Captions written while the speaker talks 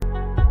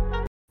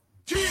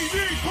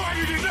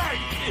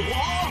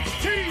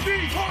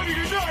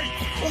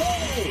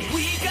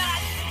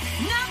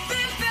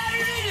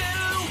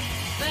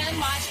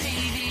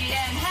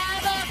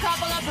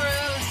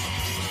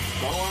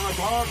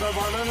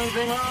about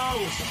anything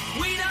else.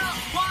 We don't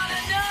want to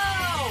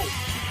know.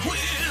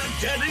 We're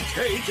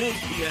dedicated,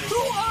 yes, To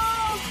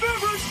our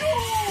favorite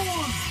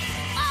shows.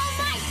 Oh,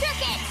 my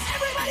circuit!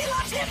 Everybody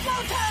loves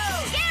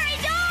Hypnotoad. Scary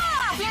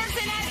Dog!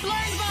 Dancing at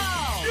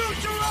Blurnsville.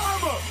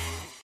 Futurama!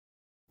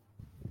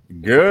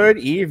 Good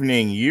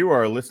evening. You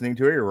are listening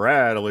to a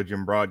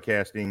Radeligion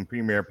Broadcasting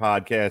Premier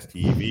Podcast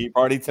TV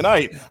party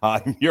tonight.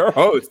 I'm your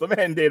host, the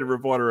mandated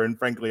reporter, and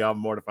frankly, I'm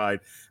mortified,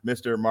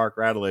 Mr. Mark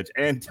Radelich.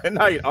 And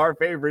tonight, our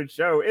favorite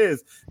show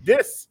is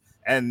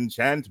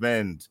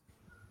Disenchantment.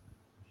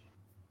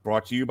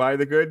 Brought to you by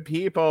the good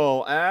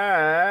people at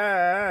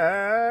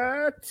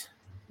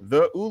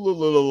the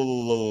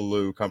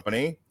Ulululu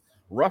Company,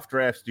 Rough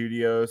Draft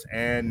Studios,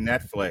 and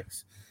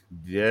Netflix.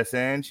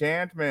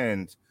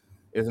 Disenchantment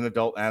is an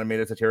adult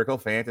animated satirical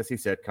fantasy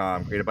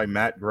sitcom created by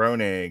Matt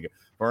Groening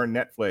for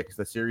Netflix.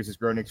 The series is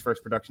Groening's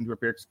first production to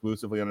appear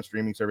exclusively on a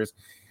streaming service.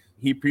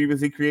 He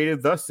previously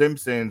created The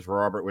Simpsons,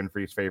 Robert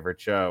Winfrey's favorite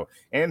show,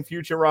 and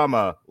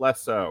Futurama,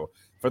 less so,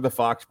 for the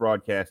Fox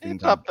Broadcasting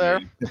It's up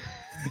there.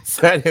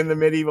 Set in the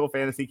medieval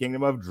fantasy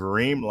kingdom of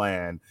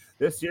Dreamland.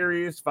 This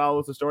series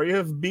follows the story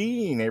of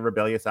Bean, a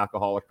rebellious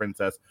alcoholic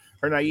princess,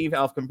 her naive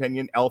elf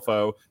companion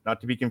Elfo,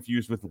 not to be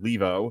confused with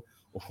Levo,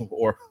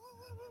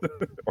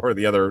 or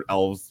the other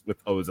elves with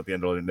O's at the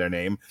end of their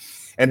name,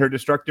 and her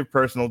destructive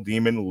personal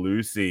demon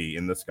Lucy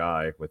in the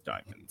sky with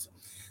diamonds.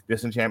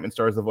 Disenchantment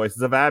stars the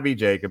voices of Abby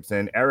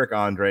Jacobson, Eric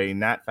Andre,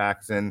 Nat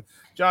Faxon,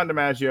 John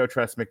DiMaggio,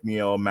 Tress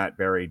McNeil, Matt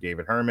Berry,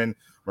 David Herman,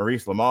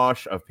 Maurice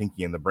LaMarche of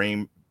Pinky and the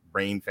Brain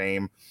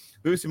fame,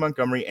 Lucy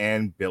Montgomery,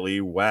 and Billy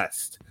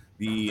West.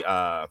 The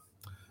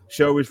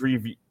show is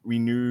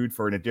renewed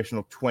for an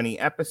additional 20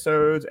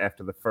 episodes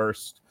after the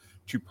first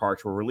two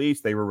parts were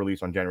released. They were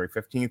released on January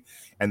 15th,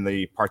 and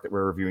the part that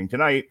we're reviewing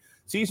tonight,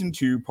 Season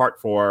 2, Part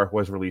 4,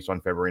 was released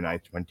on February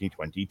 9th,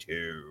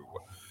 2022.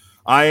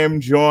 I am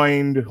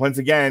joined once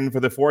again for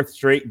the fourth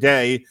straight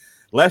day,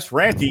 less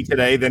ranty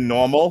today than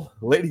normal.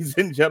 Ladies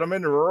and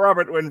gentlemen,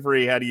 Robert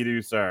Winfrey. How do you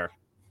do, sir?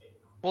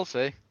 We'll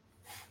see.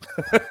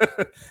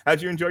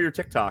 How'd you enjoy your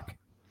TikTok?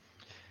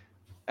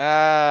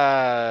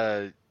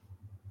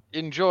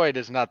 Enjoyed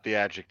is not the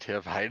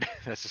adjective I'd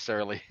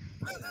necessarily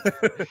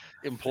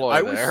employ.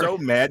 I was there. so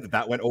mad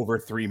that went over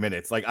 3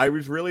 minutes. Like I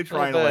was really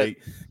trying to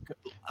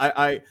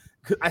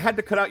I had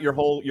to cut out your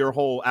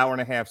whole hour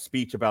and a half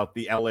speech about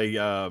the LA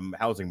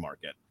housing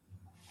market.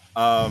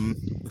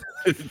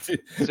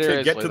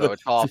 Seriously,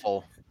 it's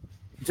awful.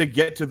 To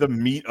get to the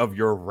meat of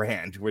your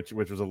rant, which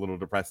was a little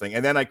depressing,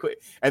 and then I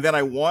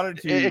wanted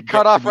to. It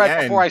cut off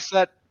right before I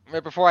said.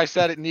 Right before I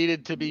said it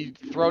needed to be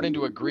thrown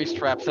into a grease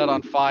trap set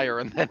on fire,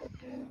 and then.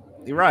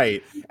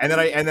 Right, and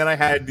then I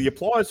had the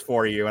applause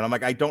for you, and I'm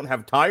like, I don't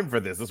have time for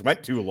this. This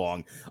went too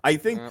long. I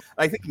think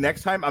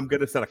next time I'm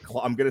gonna set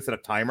a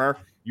timer.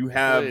 You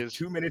have Please.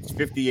 2 minutes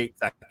 58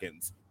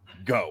 seconds.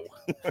 Go.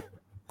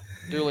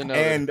 Duly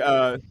noted.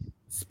 And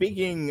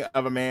speaking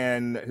of a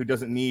man who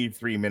doesn't need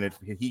 3 minutes,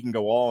 he can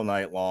go all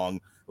night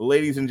long.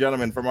 Ladies and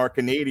gentlemen, from our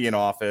Canadian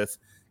office,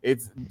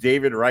 it's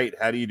David Wright.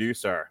 How do you do,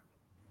 sir?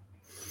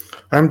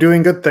 I'm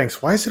doing good,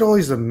 thanks. Why is it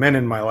always the men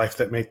in my life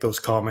that make those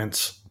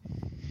comments?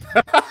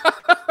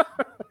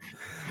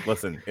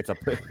 Listen, it's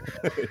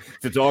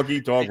a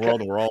dog-eat-dog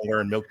world, and we're all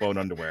wearing milk-bone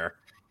underwear.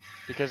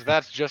 Because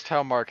that's just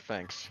how Mark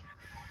thinks.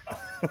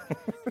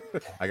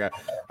 I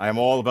am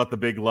all about the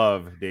big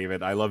love,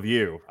 David. I love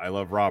you. I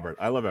love Robert.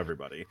 I love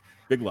everybody.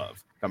 Big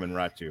love coming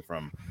right to you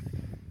from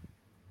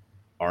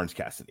Orange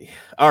Cassidy.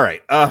 All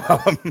right.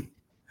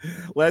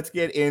 Let's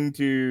get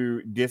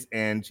into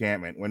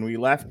Disenchantment. When we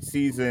left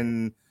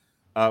season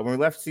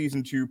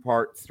 2,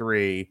 part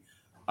 3,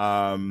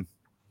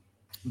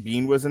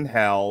 Bean was in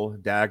hell.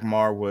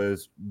 Dagmar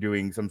was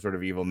doing some sort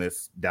of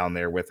evilness down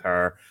there with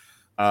her.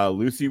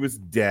 Lucy was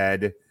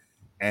dead,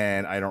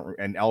 and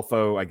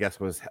Elfo, I guess,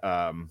 was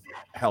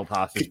held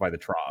hostage by the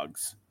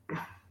Trogs.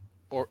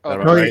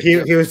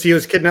 He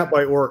was kidnapped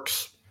by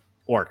orcs.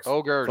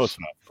 Ogres. Close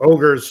enough.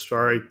 Ogres.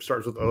 Sorry,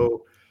 starts with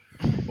O.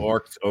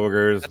 Orcs,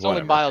 ogres. That's whatever.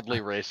 only mildly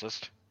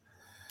racist.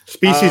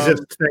 Species of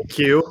thank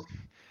you.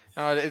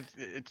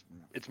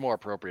 It's more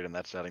appropriate in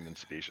that setting than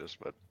specious,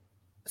 but.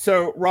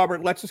 So,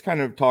 Robert, let's just kind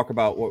of talk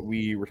about what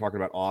we were talking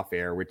about off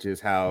air, which is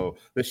how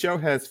the show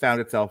has found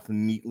itself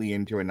neatly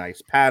into a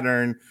nice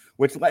pattern,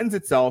 which lends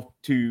itself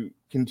to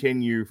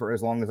continue for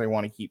as long as I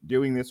want to keep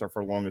doing this or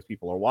for as long as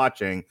people are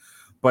watching.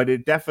 But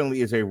it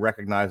definitely is a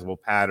recognizable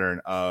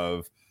pattern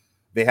of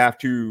they have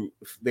to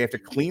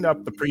clean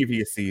up the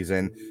previous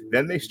season.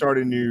 Then they start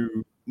a new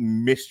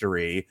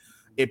mystery.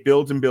 It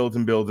builds and builds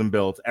and builds and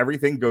builds.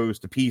 Everything goes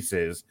to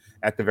pieces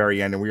at the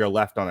very end, and we are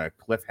left on a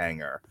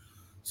cliffhanger.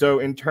 So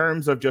in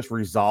terms of just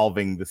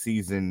resolving the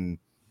season,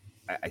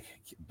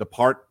 the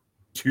part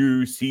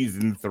 2,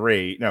 season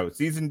 3, no,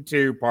 season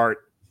 2,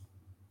 part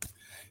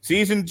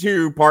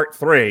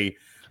 3.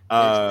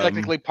 It's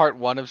technically part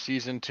 1 of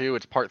season 2.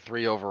 It's part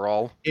 3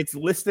 overall. It's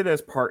listed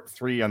as part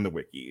 3 on the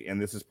wiki,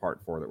 and this is part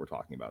 4 that we're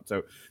talking about.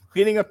 So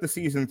cleaning up the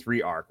season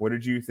 3 arc, what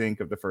did you think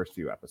of the first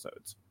few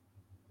episodes?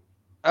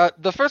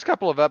 The first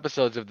couple of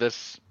episodes of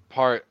this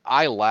part,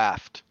 I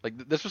laughed.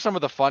 Like this was some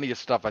of the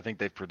funniest stuff I think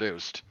they've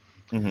produced.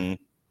 Mm-hmm.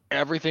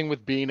 Everything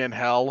with Bean in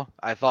hell,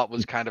 I thought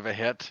was kind of a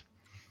hit.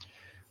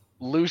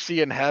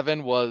 Lucy in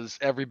heaven was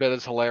every bit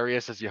as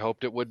hilarious as you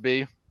hoped it would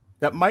be.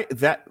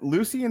 That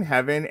Lucy in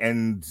heaven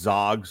and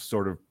Zog's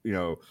sort of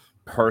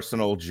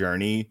personal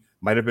journey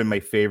might have been my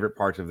favorite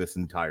part of this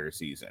entire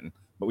season.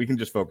 But we can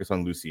just focus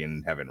on Lucy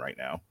in heaven right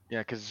now. Yeah,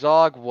 because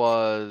Zog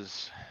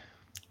was.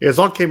 Yeah,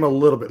 Zog came a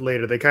little bit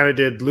later. They kind of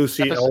did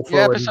Lucy, Elfo,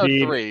 episode and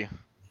Bean. 3.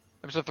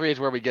 Episode 3 is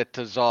where we get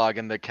to Zog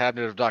and the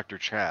cabinet of Dr.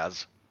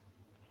 Chaz.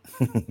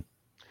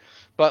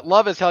 But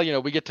love as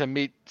hell, we get to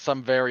meet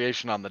some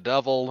variation on the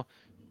devil.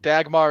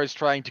 Dagmar is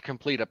trying to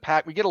complete a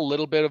pact. We get a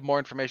little bit of more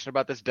information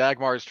about this.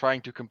 Dagmar is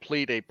trying to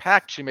complete a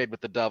pact she made with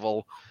the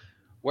devil,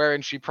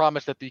 wherein she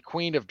promised that the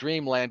Queen of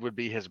Dreamland would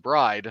be his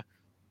bride.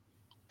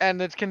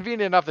 And it's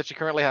convenient enough that she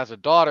currently has a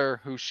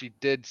daughter who she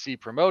did see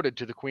promoted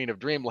to the Queen of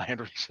Dreamland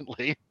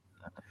recently.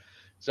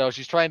 So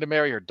she's trying to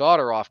marry her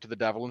daughter off to the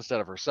devil instead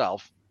of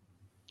herself.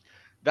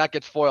 That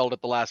gets foiled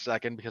at the last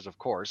second because, of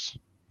course.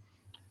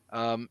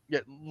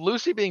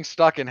 Lucy being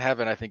stuck in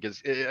heaven, I think,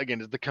 is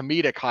the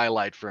comedic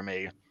highlight for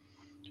me.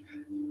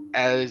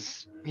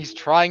 As he's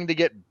trying to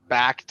get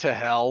back to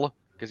hell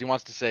because he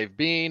wants to save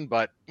Bean,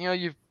 but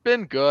you've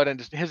been good, and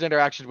just his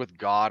interactions with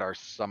God are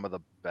some of the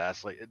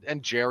best.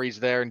 And Jerry's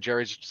there, and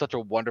Jerry's such a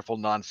wonderful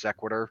non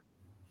sequitur.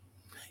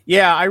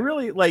 Yeah, I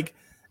really like.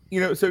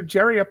 So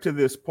Jerry up to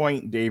this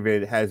point,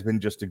 David, has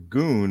been just a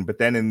goon, but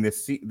then in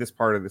this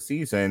part of the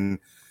season,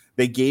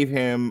 they gave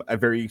him a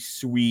very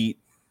sweet,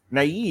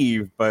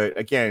 naive, but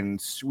again,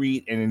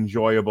 sweet and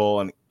enjoyable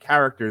and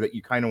character that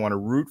you kind of want to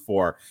root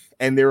for.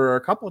 And there are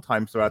a couple of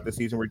times throughout the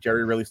season where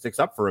Jerry really sticks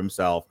up for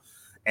himself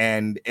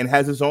and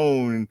has his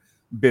own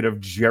bit of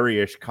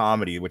Jerry-ish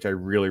comedy, which I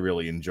really,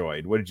 really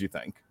enjoyed. What did you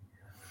think?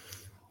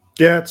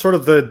 Yeah, it's sort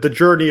of the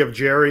journey of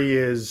Jerry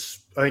is,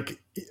 I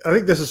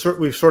think this is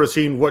we've sort of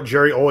seen what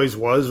Jerry always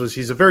was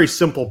he's a very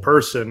simple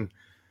person,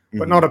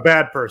 but not a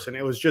bad person.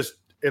 It was just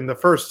in the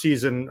first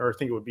season, or I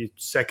think it would be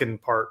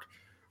second part,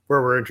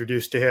 where we're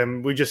introduced to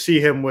him. We just see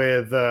him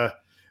with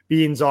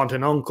Bean's aunt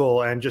and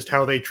uncle and just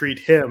how they treat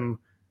him,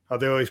 how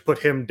they always put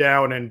him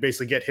down and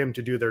basically get him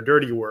to do their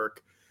dirty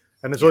work.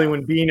 And it's only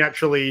when Bean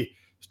actually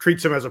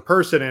treats him as a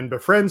person and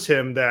befriends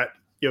him that,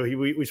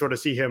 we sort of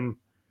see him,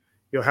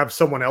 have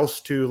someone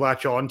else to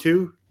latch on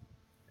to.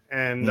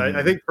 And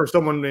I think for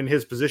someone in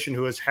his position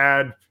who has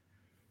had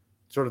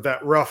sort of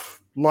that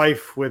rough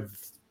life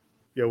with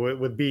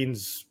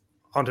Bean's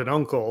aunt and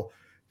uncle,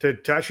 to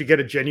actually get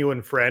a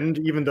genuine friend,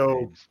 even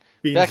though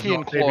Bean's Becky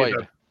and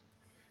Cloyd.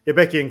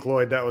 Becky and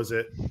Cloyd, that was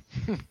it.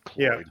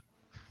 Yeah,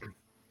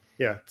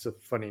 it's a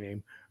funny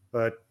name,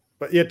 but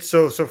yet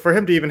so for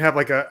him to even have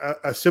like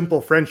a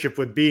simple friendship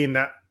with Bean,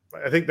 that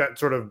I think that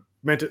sort of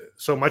meant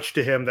so much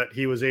to him that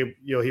he was able,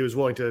 he was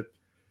willing to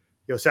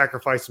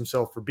sacrifice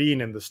himself for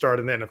Bean in the start,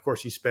 and then of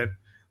course he spent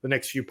the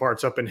next few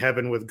parts up in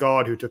heaven with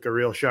God, who took a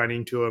real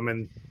shining to him,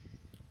 and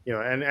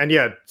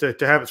to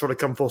have it sort of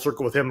come full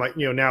circle with him, like,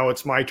 now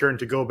it's my turn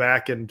to go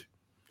back and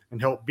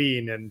help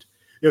Bean. And,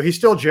 he's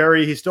still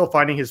Jerry. He's still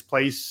finding his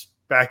place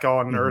back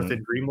on Earth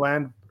in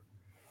Dreamland,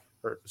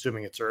 or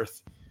assuming it's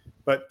Earth.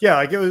 But yeah,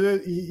 like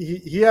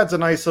he adds a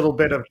nice little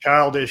bit of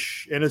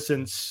childish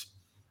innocence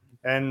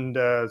and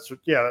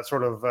that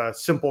sort of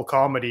simple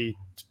comedy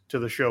to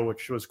the show,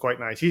 which was quite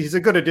nice. He's a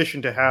good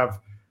addition to have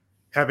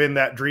in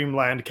that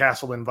Dreamland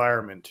castle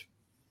environment.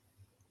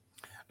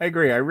 I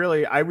agree.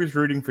 I was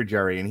rooting for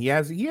Jerry, and he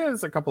has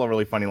a couple of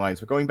really funny lines.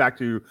 But going back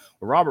to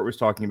what Robert was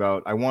talking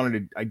about, I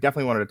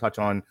definitely wanted to touch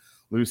on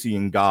Lucy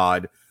and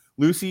God.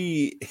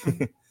 Lucy,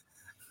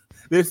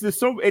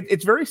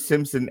 it's very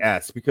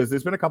Simpson-esque, because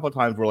there's been a couple of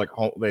times where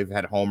they've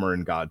had Homer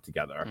and God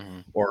together,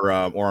 or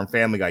on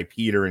Family Guy,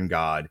 Peter and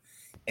God,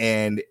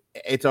 and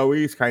it's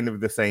always kind of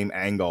the same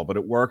angle, but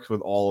it works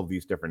with all of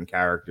these different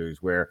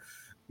characters where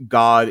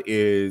God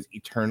is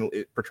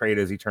portrayed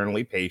as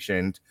eternally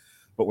patient,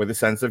 but with a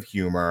sense of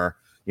humor.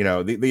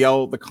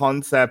 The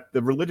concept,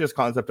 the religious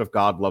concept of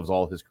God loves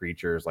all his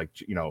creatures,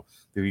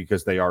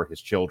 because they are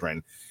his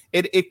children.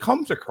 It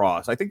comes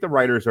across. I think the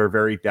writers are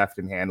very deft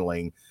in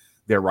handling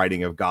their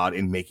writing of God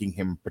and making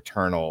him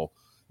paternal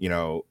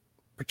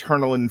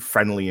and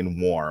friendly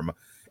and warm.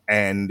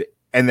 And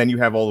then you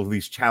have all of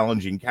these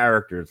challenging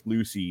characters,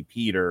 Lucy,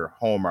 Peter,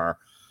 Homer,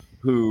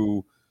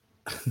 who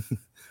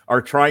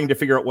are trying to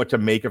figure out what to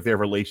make of their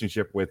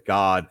relationship with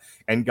God,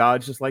 and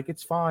God's just like,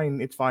 it's fine,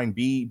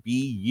 be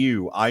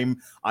you. I'm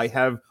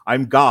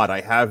God.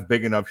 I have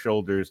big enough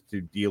shoulders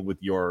to deal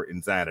with your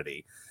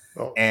insanity.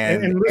 Oh,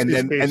 and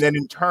then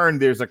in turn,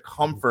 there's a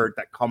comfort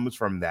that comes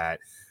from that,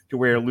 to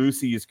where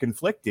Lucy is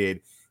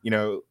conflicted.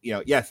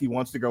 Yes, he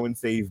wants to go and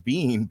save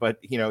Bean, but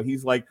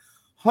he's like,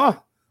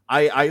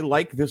 I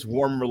like this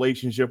warm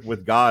relationship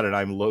with God, and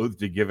I'm loath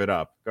to give it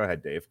up. Go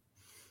ahead, Dave.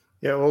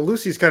 Yeah, well,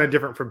 Lucy's kind of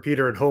different from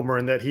Peter and Homer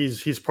in that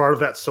he's part of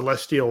that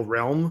celestial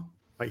realm.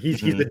 Like he's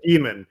the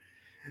demon,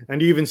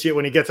 and you even see it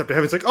when he gets up to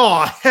heaven. It's like,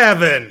 oh,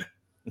 heaven!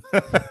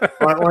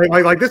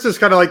 like this is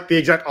kind of like the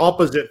exact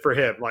opposite for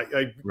him. Like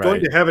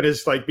going to heaven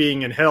is like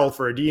being in hell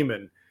for a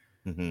demon.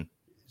 Mm-hmm.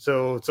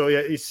 So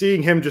yeah, he's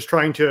seeing him just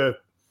trying to,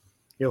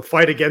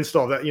 fight against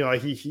all that.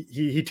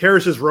 He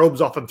tears his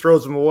robes off and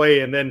throws them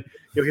away, and then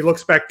he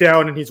looks back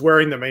down and he's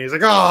wearing them, and he's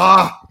like,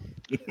 ah.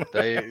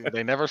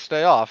 They never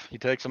stay off. He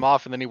takes them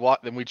off, and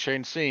then we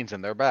change scenes,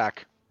 and they're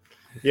back.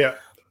 Yeah.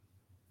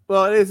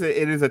 Well, it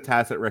is a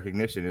tacit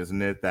recognition,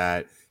 isn't it?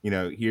 That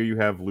here you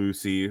have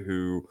Lucy,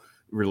 who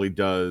really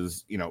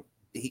does,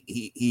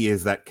 he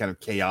is that kind of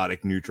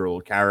chaotic,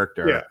 neutral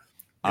character. Yeah.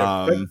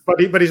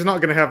 But he's not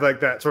going to have like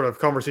that sort of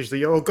conversation.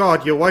 Like, oh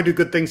God, why do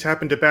good things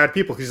happen to bad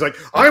people? He's like,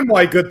 I'm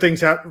why bad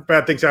things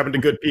happen to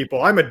good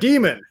people. I'm a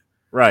demon,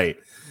 right?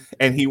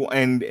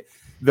 And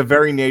the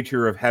very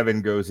nature of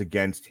heaven goes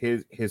against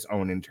his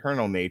own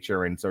internal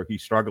nature, and so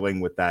he's struggling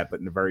with that, but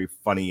in a very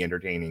funny,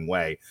 entertaining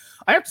way.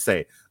 I have to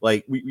say,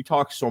 like we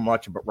talk so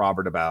much about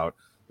Robert about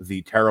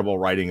the terrible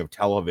writing of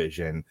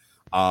television,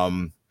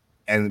 and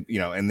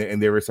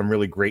there was some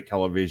really great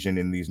television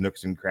in these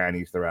nooks and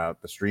crannies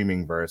throughout the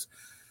streaming verse.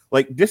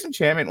 Like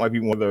Disenchantment might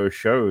be one of those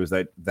shows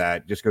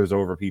that just goes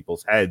over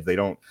people's heads. They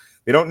don't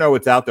know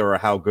what's out there or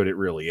how good it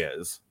really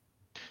is.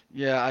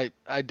 Yeah,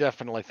 I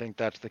definitely think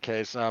that's the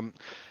case.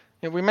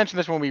 We mentioned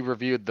this when we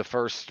reviewed the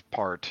first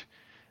part.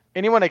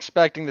 Anyone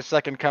expecting the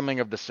second coming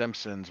of The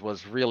Simpsons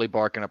was really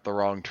barking up the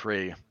wrong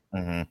tree.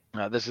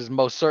 Mm-hmm. This is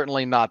most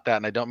certainly not that,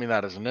 and I don't mean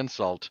that as an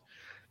insult.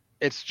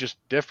 It's just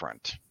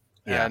different.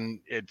 Yeah.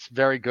 And it's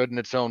very good in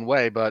its own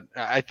way, but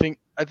I think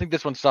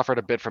this one suffered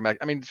a bit from it.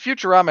 I mean,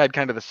 Futurama had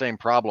kind of the same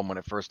problem when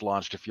it first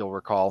launched, if you'll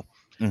recall.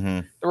 Mm-hmm.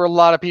 There were a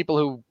lot of people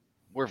who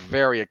were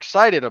very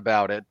excited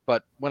about it,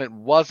 but when it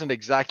wasn't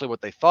exactly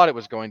what they thought it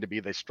was going to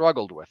be, they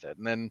struggled with it.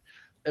 And then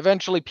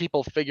eventually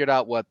people figured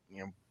out what,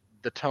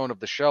 the tone of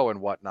the show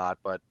and whatnot,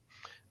 but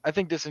I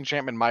think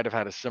Disenchantment might have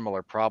had a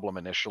similar problem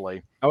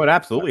initially. Oh, it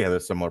absolutely had a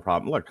similar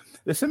problem. Look,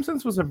 The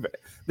Simpsons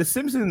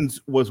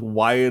was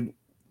wildly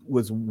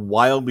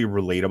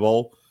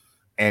relatable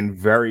and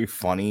very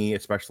funny,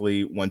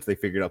 especially once they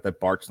figured out that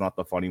Bart's not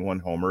the funny one,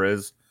 Homer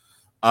is.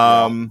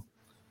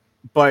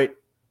 But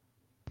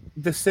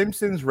The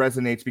Simpsons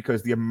resonates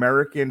because the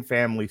American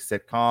family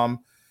sitcom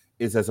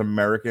is as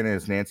American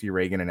as Nancy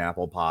Reagan and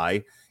apple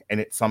pie. And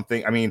it's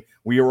something, I mean,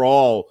 we were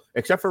all,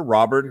 except for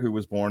Robert, who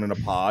was born in a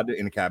pod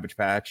in a Cabbage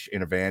Patch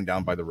in a van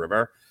down by the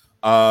river.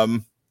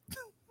 Was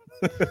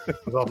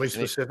oddly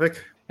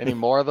specific. Any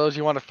more of those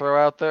you want to throw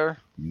out there?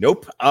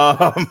 Nope.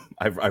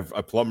 I've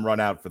plumb run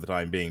out for the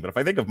time being, but if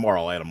I think of more,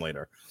 I'll add them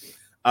later.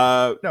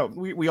 No,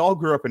 we all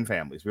grew up in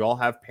families. We all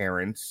have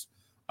parents.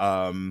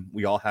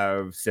 We all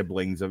have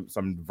siblings of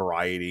some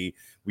variety.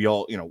 We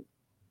all,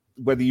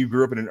 whether you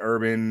grew up in an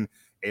urban,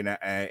 in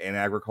an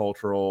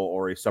agricultural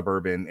or a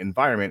suburban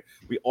environment,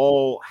 we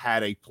all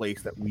had a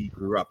place that we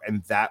grew up,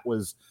 and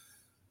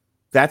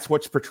that's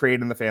what's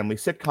portrayed in the family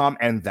sitcom,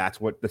 and that's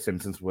what The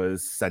Simpsons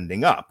was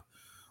sending up.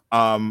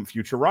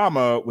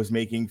 Futurama was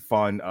making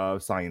fun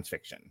of science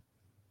fiction,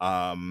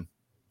 to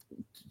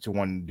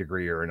one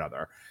degree or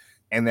another,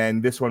 and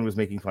then this one was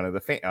making fun of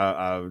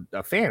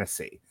the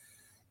fantasy.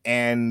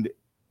 And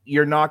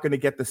you're not going to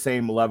get the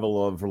same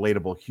level of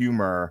relatable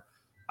humor,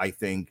 I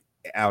think,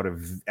 out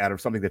of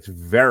something it's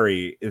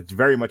very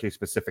much a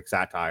specific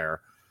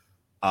satire,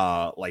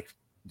 like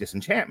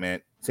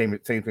Disenchantment. Same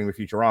thing with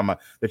Futurama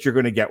that you're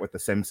going to get with The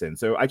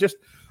Simpsons. So I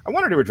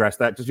wanted to address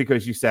that just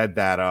because you said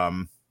that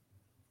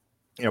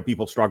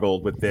people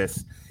struggled with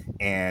this,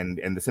 and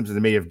The Simpsons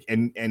may have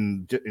and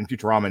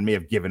Futurama may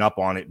have given up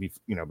on it,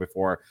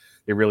 before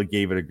they really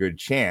gave it a good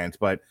chance,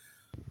 but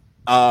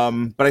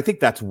I think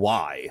that's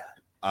why.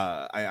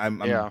 I'm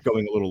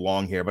going a little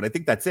long here, but I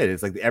think that's it.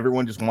 It's like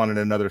everyone just wanted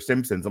another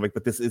Simpsons. I'm like,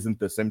 but this isn't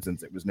The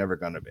Simpsons. It was never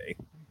going to be.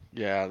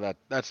 Yeah,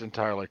 that's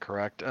entirely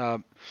correct.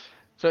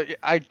 So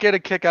I get a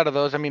kick out of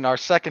those. I mean, our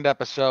second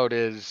episode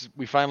is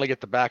we finally get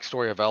the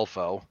backstory of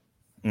Elfo,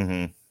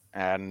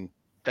 and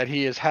that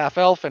he is half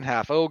elf and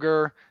half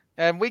ogre,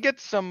 and we get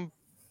some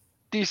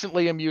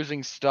decently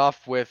amusing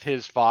stuff with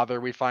his father.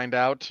 We find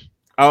out.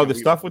 Oh,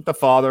 stuff with the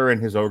father and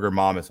his ogre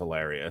mom is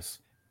hilarious.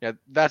 Yeah,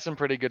 that's some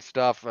pretty good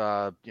stuff.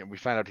 We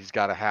find out he's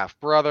got a half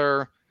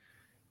brother.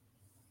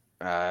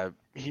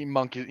 He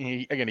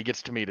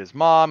gets to meet his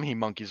mom. He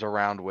monkeys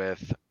around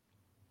with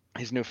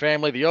his new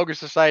family. The Ogre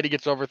Society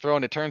gets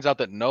overthrown. It turns out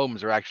that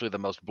gnomes are actually the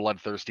most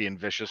bloodthirsty and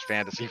vicious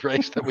fantasy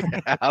race that we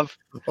have.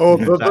 Oh,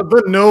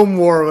 the gnome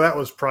war, that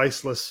was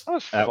priceless. That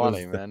was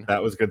funny, man.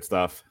 That was good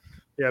stuff.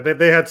 Yeah,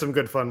 they had some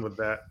good fun with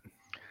that.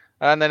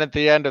 And then at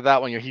the end of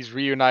that one, he's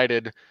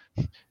reunited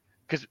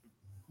because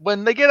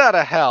when they get out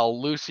of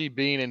hell, Lucy,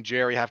 Bean, and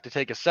Jerry have to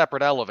take a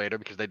separate elevator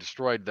because they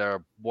destroyed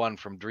their one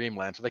from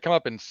Dreamland. So they come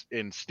up in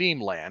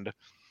Steamland,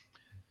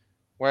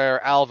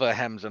 where Alva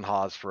hems and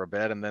haws for a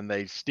bit, and then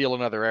they steal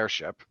another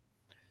airship.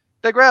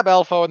 They grab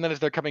Elfo, and then as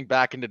they're coming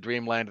back into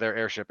Dreamland, their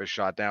airship is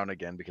shot down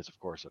again because, of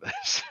course, it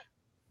is.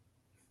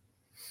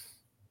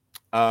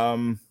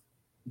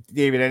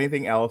 David,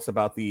 anything else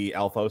about the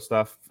Elfo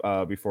stuff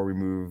before we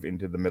move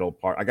into the middle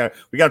part?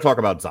 We got to talk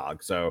about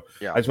Zog. So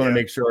yeah, I just want to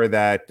make sure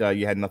that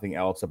you had nothing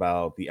else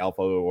about the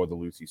Elfo or the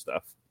Lucy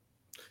stuff.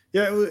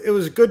 Yeah, it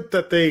was good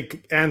that they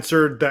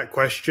answered that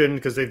question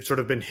because they've sort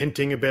of been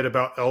hinting a bit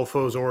about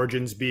Elfo's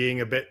origins being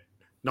a bit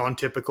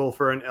non-typical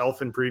for an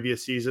elf in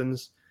previous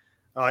seasons.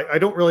 I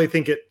don't really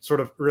think it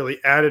sort of really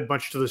added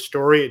much to the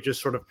story. It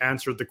just sort of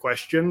answered the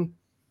question,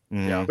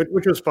 Yeah.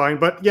 which was fine.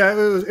 But yeah,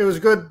 it was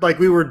good. Like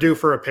we were due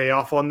for a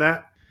payoff on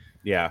that.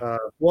 Yeah.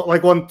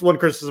 Like one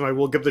criticism I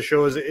will give the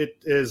show is it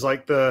is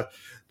like the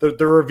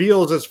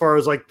reveals as far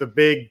as like the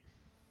big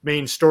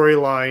main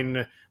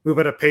storyline move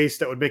at a pace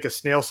that would make a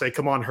snail say,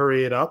 "Come on,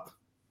 hurry it up."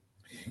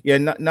 Yeah,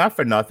 not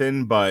for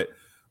nothing, but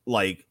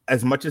like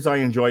as much as I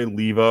enjoy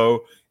Levo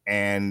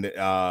and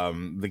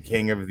the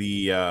king of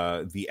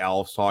the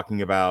elves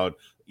talking about,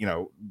 you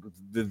know,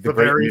 the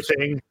very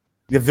thing.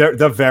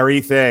 The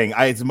very thing.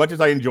 As much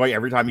as I enjoy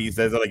every time he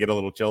says it, I get a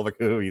little chill. Like,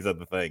 ooh, he said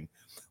the thing.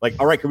 Like,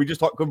 all right, can we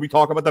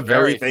talk about the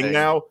very thing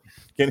now?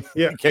 Can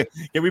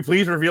we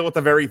please reveal what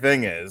the very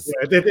thing is?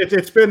 Yeah,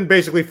 it's been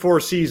basically 4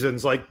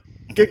 seasons. Like,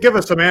 give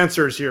us some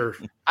answers here.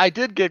 I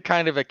did get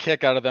kind of a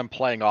kick out of them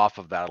playing off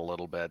of that a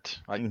little bit.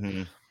 Like,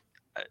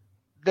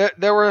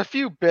 there were a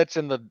few bits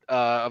in the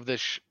of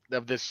this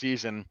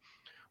season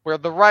where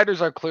the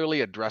writers are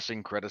clearly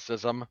addressing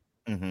criticism,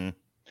 and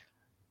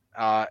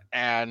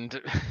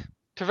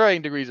to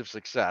varying degrees of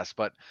success.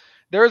 But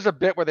there is a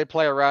bit where they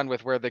play around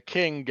with where the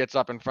king gets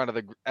up in front of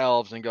the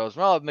elves and goes,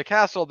 "Well, in the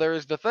castle there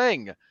is the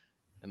thing,"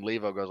 and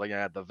Levo goes like,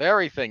 "Yeah, the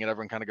very thing," and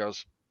everyone kind of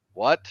goes,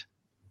 "What?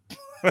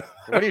 What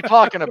are you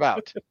talking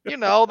about? You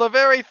know, the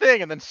very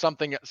thing." And then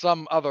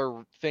some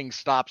other thing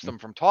stops them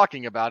from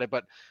talking about it.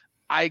 But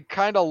I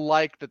kind of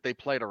like that they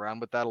played around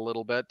with that a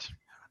little bit.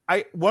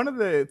 One of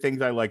the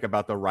things I like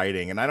about the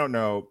writing, and I don't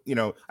know,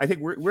 I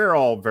think we're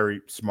all very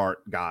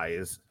smart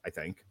guys, I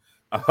think.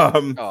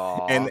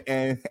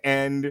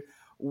 And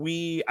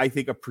we, I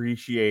think,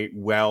 appreciate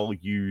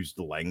well-used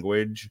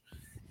language.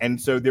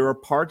 And so there are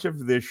parts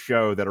of this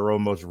show that are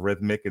almost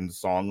rhythmic and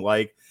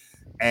song-like.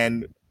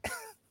 And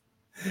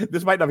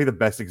this might not be the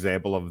best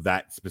example of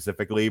that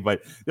specifically,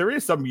 but there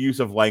is some use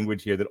of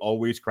language here that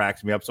always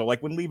cracks me up. So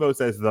like when Levo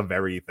says the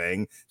very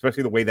thing,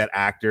 especially the way that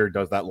actor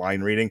does that line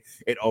reading,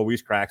 it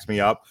always cracks me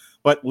up.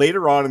 But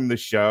later on in the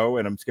show,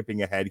 and I'm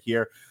skipping ahead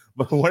here,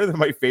 but one of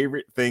my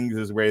favorite things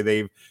is where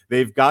they've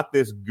got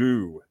this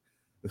goo.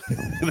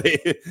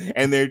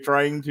 And they're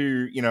trying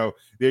to,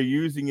 they're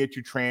using it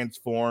to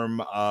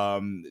transform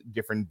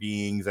different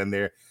beings, and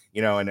they're,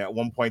 and at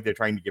one point they're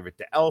trying to give it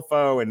to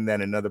Elfo, and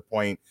then another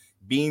point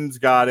Beans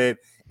got it,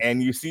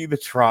 and you see the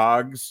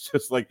Trogs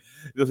just like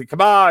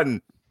come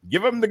on,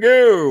 give him the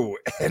goo.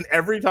 And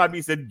every time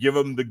he said give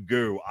him the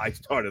goo, I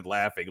started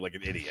laughing like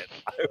an idiot.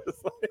 I was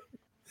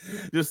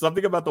like, there's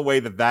something about the way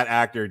that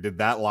actor did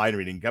that line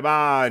reading, come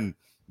on,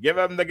 give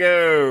him the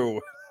goo.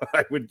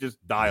 I would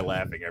just die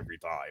laughing every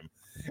time.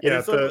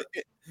 Yeah,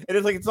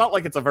 it's not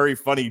like it's a very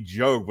funny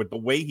joke, but the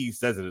way he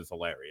says it is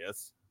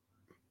hilarious.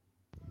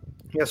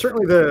 Yeah,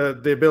 certainly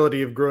the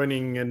ability of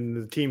Groening and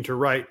the team to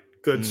write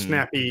good,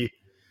 snappy,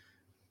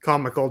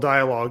 comical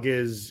dialogue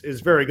is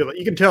very good.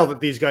 You can tell that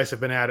these guys have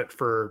been at it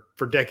for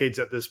decades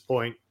at this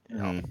point,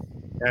 and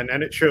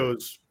it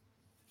shows.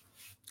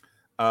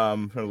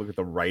 I'm trying to look at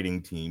the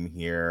writing team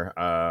here.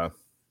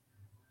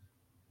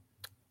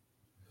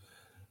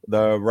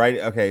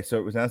 Okay, so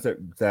it was announced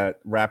that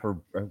rapper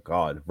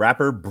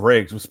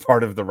Briggs was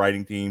part of the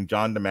writing team.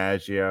 John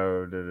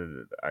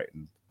DiMaggio.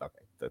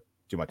 Okay,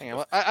 too much.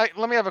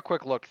 Let me have a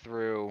quick look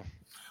through.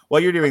 While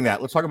you're doing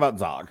that, let's talk about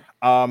Zog.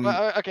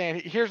 Okay,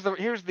 here's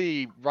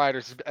the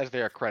writers as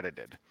they are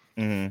credited.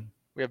 We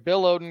have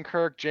Bill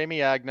Odenkirk, Jamie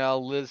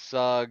Agnell, Liz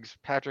Suggs,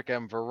 Patrick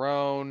M.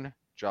 Verone,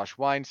 Josh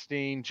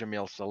Weinstein,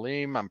 Jamil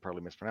Salim. I'm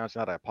probably mispronouncing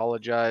that. I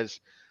apologize.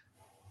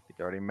 I think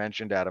I already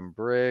mentioned Adam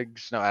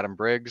Briggs.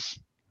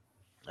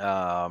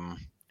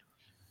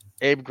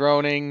 Abe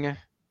Groening,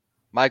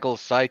 Michael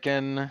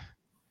Sykin,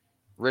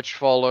 Rich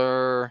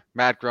Fuller,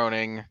 Matt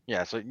Groening.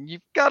 Yeah, so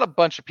you've got a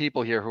bunch of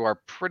people here who are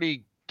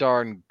pretty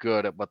darn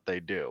good at what they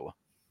do.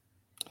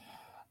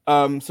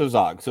 So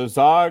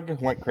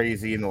Zog went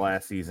crazy in the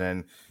last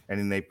season, and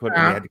then they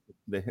had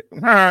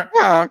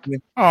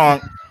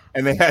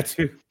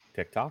to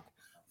TikTok,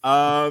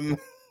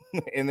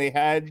 and they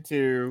had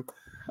to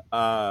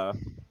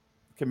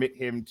commit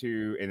him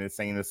to an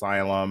insane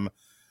asylum,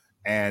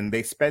 and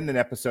they spend an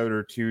episode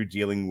or two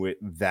dealing with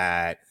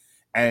that.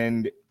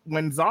 And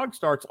when Zog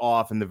starts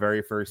off in the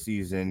very first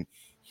season,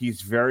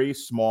 he's very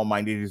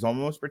small-minded. He's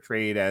almost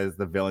portrayed as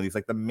the villain. He's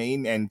like the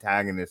main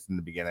antagonist in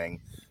the beginning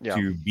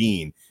to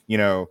Bean.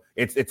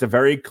 It's a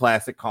very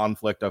classic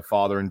conflict of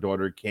father and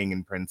daughter, king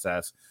and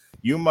princess.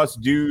 You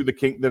must do the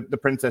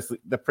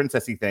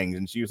princessy things.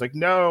 And she was like,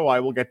 no, I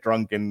will get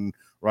drunk and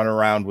run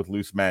around with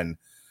loose men,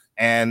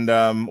 and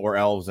or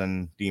elves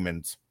and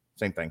demons.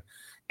 Same thing.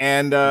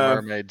 And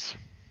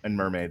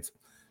mermaids.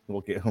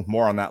 We'll get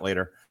more on that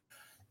later.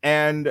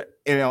 And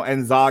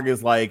and Zog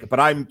is like,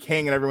 but I'm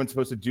king and everyone's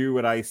supposed to do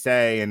what I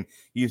say, and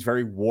he's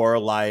very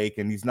warlike,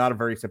 and he's not a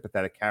very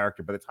sympathetic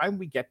character. By the time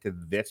we get to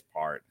this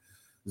part,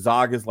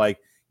 Zog is like,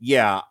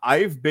 yeah,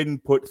 I've been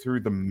put through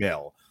the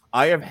mill.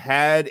 I have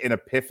had an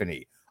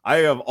epiphany. I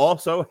have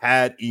also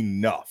had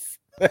enough,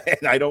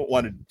 and I don't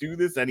want to do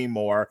this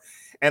anymore.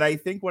 And I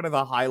think one of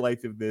the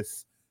highlights of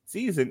this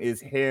season is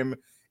him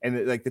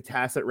and like the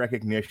tacit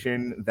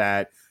recognition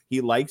that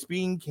he likes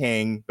being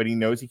king, but he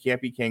knows he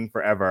can't be king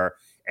forever.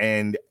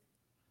 And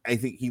I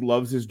think he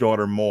loves his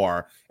daughter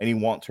more and he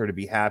wants her to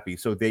be happy.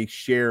 So they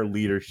share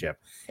leadership.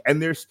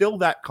 And there's still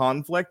that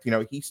conflict. You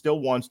know, he still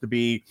wants to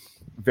be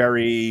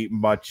very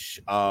much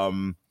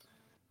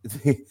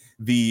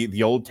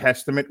the Old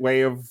Testament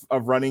way of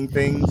running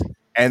things.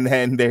 And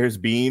then there's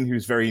Bean,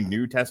 who's very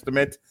New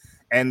Testament,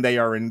 and they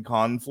are in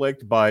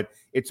conflict, but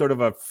it's sort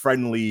of a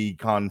friendly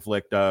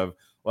conflict of,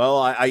 well,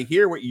 I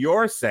hear what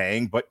you're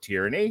saying, but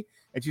tyranny.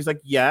 And she's like,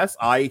 yes,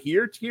 I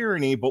hear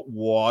tyranny, but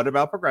what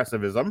about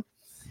progressivism?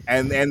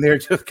 And they're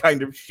just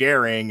kind of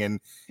sharing and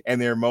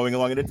they're mowing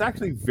along. And it's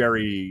actually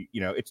very,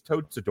 it's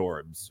totes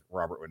adorbs,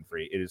 Robert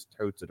Winfrey. It is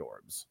totes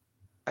adorbs.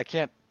 I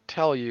can't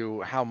tell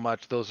you how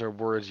much those are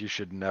words you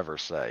should never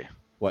say.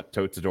 What,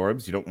 totes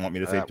adorbs? You don't want me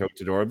to say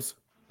totes adorbs?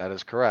 That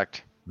is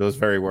correct. Those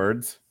very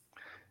words?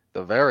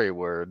 The very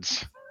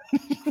words.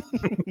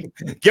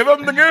 Give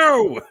him the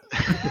goo!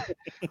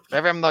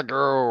 Give him the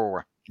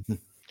goo!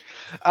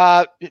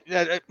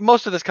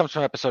 Most of this comes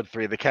from episode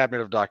 3, The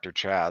Cabinet of Dr.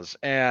 Chaz.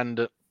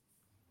 And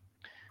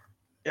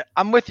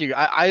I'm with you.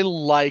 I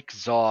like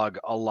Zog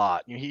a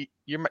lot.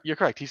 You're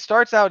correct. He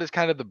starts out as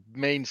kind of the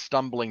main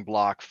stumbling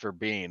block for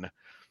Bean.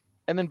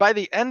 And then by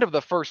the end of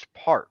the first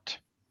part,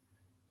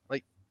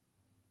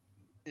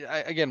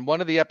 again,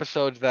 one of the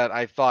episodes that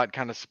I thought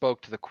kind of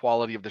spoke to the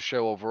quality of the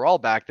show overall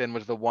back then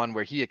was the one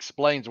where he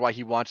explains why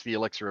he wants the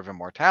elixir of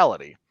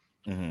immortality.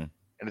 Mm-hmm.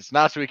 And it's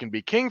not so he can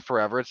be king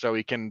forever, it's so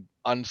he can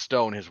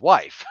unstone his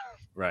wife.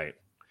 Right.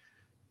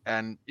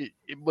 And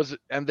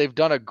and they've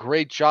done a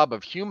great job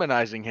of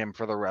humanizing him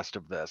for the rest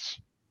of this.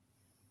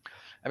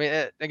 I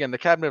mean, again, the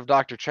Cabinet of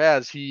Dr.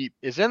 Chaz, he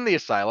is in the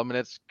asylum, and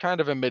it's kind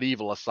of a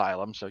medieval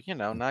asylum, so,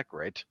 not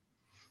great.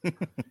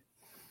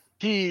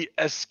 He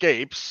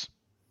escapes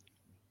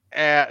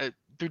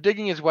through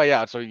digging his way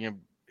out. So,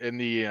 in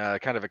the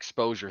kind of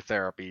exposure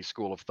therapy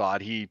school of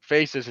thought, he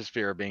faces his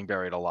fear of being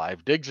buried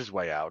alive, digs his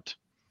way out,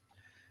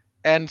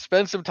 and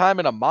spends some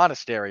time in a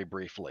monastery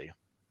briefly.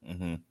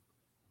 Mm-hmm.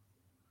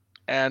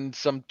 And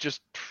some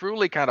just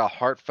truly kind of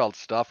heartfelt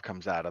stuff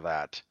comes out of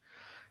that.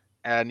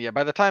 And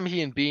by the time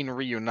he and Bean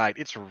reunite,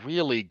 it's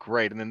really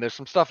great. And then there's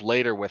some stuff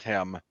later with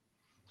him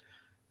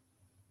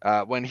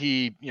when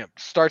he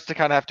starts to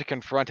kind of have to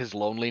confront his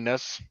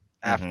loneliness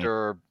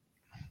after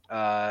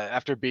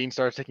Bean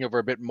starts taking over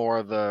a bit more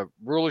of the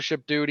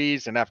rulership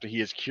duties, and after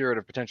he is cured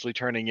of potentially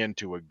turning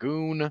into a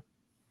goon,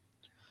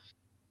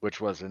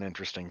 which was an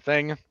interesting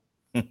thing.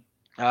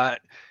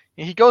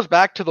 He goes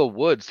back to the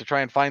woods to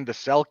try and find the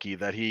Selkie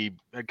that he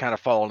had kind of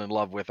fallen in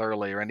love with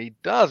earlier, and he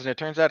does, and it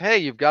turns out, hey,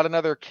 you've got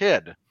another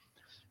kid.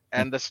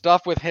 And the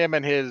stuff with him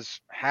and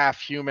his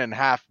half-human,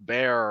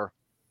 half-bear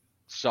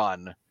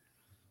son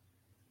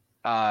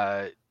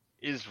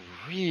is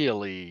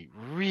really,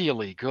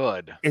 really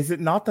good. Is it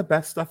not the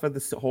best stuff of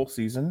this whole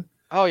season?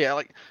 Oh, yeah.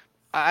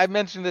 I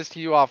mentioned this to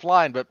you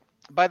offline, but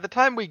by the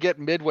time we get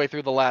midway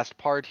through the last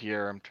part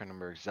here, I'm trying to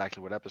remember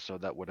exactly what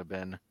episode that would have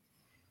been.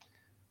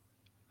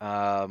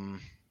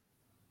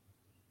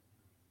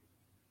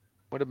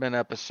 Would have been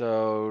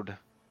episode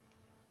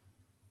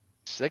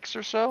 6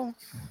 or so.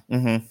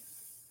 Mm-hmm.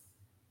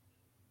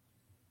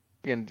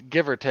 Again,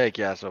 give or take,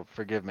 yeah. So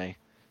forgive me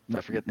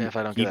if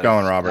I don't Keep get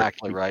going, that Robert.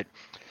 exactly right.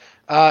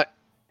 By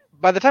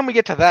the time we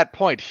get to that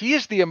point, he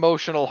is the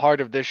emotional heart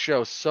of this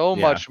show so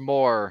much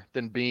more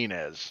than Bean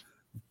is.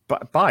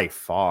 By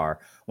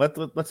far. Let's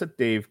let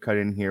Dave cut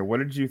in here. What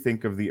did you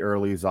think of the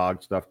early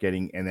Zog stuff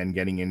getting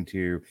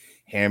into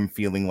him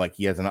feeling like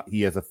he has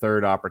a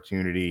third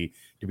opportunity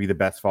to be the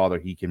best father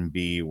he can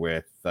be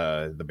with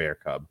the bear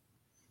cub?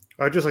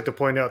 I'd just like to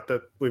point out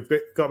that we've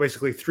got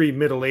basically 3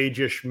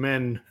 middle-age-ish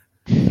men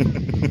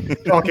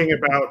talking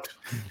about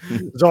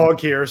Zog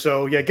here.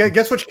 So yeah,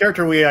 guess which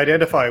character we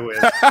identify with.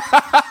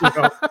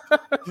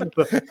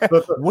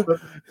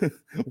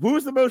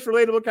 Who's the most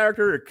relatable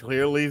character?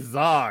 Clearly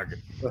Zog.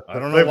 I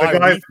don't know why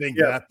we think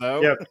that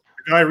though. Yeah, the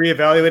guy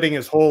reevaluating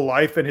his whole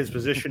life and his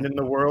position in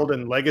the world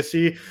and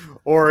legacy,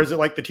 or is it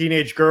like the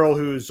teenage girl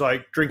who's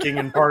like drinking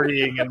and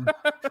partying and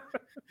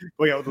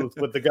going out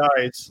with the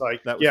guys?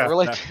 Like,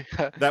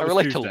 I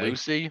relate to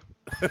Lucy.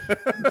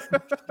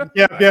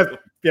 Yeah,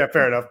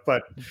 fair enough.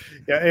 But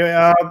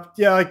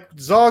like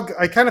Zog,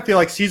 I kind of feel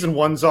like season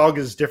 1 Zog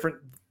is different.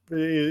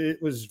 It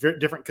was very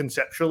different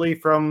conceptually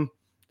from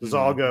the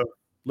Zog of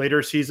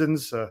later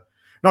seasons,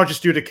 not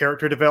just due to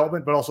character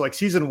development, but also like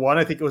season 1.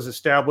 I think it was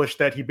established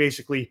that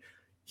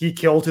he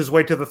killed his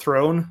way to the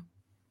throne.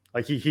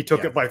 Like he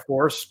took it by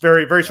force.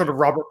 Very, very sort of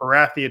Robert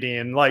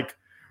Baratheon,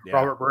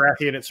 Robert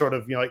Baratheon. It's sort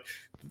of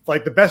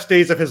like the best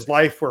days of his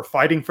life were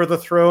fighting for the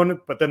throne,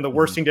 but then the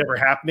worst thing ever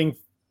happening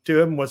to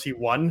him was he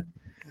won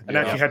and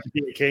actually had to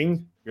be a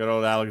king. Good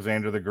old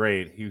Alexander the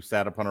Great. He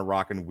sat upon a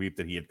rock and wept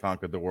that he had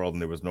conquered the world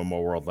and there was no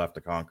more world left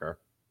to conquer.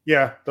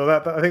 Yeah, though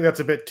I think that's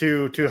a bit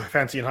too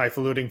fancy and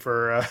highfalutin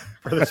for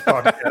this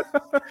podcast.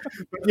 But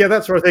yeah,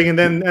 that sort of thing. And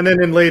then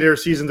in later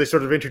seasons they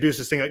sort of introduce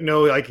this thing like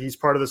no, like he's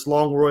part of this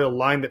long royal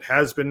line that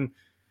has been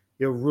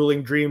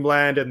ruling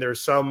Dreamland, and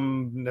there's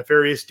some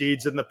nefarious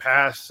deeds in the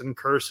past and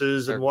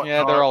curses and whatnot.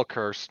 Yeah, they're all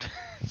cursed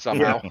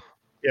somehow.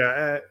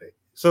 Yeah.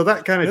 So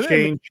that kind of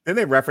changed. Then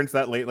they reference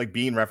that late, like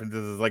Bean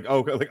references, like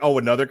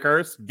another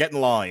curse. Get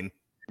in line.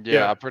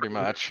 Yeah, pretty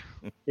much.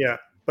 Yeah.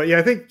 But yeah,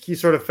 I think he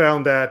sort of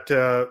found that,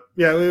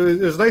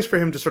 it was nice for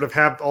him to sort of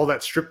have all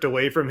that stripped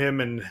away from him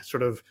and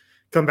sort of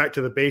come back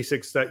to the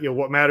basics that,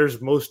 what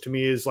matters most to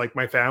me is like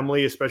my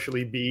family,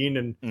 especially Bean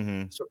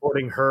and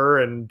supporting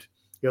her. And,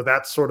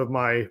 that's sort of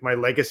my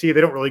legacy.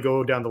 They don't really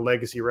go down the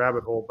legacy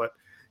rabbit hole, but,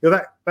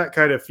 that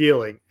kind of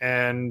feeling.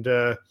 And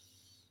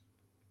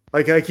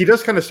like he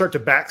does kind of start to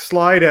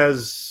backslide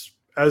as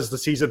the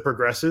season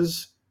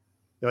progresses.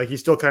 Like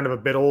he's still kind of a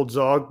bit old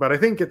Zog, but I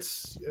think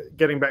it's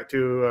getting back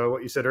to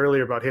what you said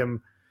earlier about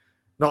him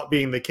not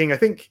being the king. I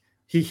think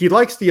he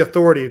likes the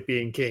authority of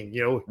being king.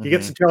 He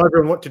gets to tell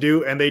everyone what to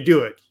do, and they do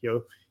it.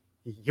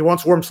 He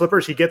wants warm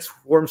slippers, he gets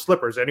warm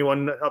slippers.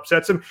 Anyone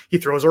upsets him, he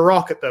throws a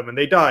rock at them, and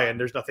they die, and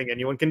there's nothing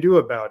anyone can do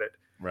about it.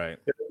 Right.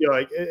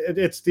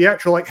 It's the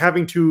actual like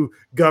having to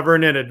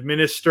govern and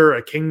administer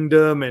a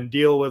kingdom and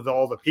deal with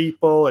all the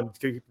people and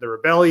keep the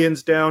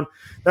rebellions down.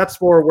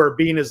 That's more where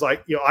Bean is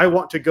like, I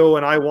want to go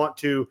and I want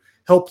to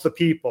help the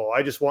people.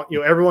 I just want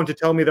everyone to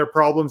tell me their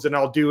problems, and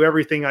I'll do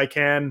everything I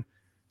can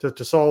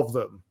to solve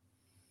them.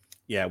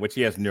 Yeah, which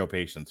he has no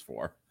patience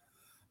for.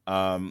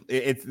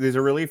 There's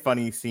a really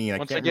funny scene.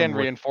 Once again,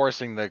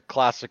 reinforcing the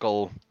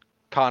classical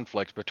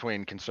conflict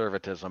between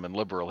conservatism and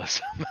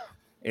liberalism.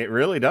 It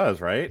really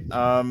does, right?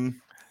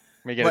 Again,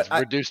 it's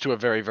reduced to a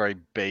very, very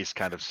base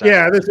kind of setting.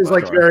 Yeah, this is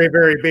like very,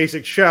 very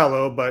basic,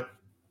 shallow, but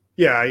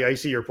yeah, I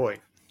see your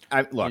point.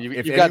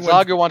 You've got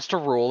Zog who wants to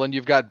rule, and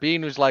you've got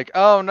Bean who's like,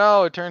 "Oh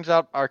no! It turns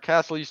out our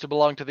castle used to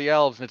belong to the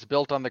elves, and it's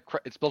built on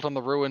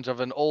the ruins of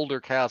an older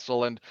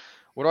castle. And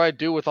what do I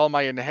do with all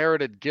my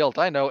inherited guilt?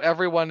 I know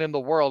everyone in the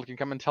world can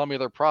come and tell me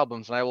their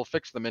problems, and I will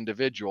fix them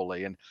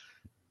individually." And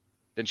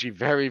then she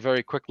very,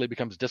 very quickly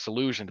becomes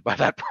disillusioned by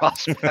that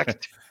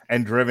prospect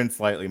and driven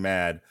slightly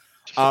mad.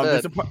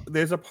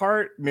 There's a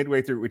part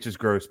midway through which is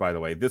gross, by the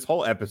way. This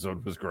whole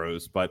episode was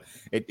gross, but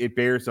it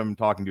bears some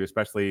talking to,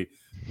 especially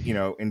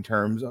in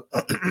terms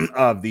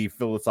of the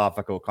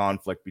philosophical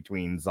conflict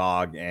between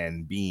Zog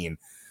and Bean.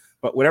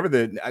 But what were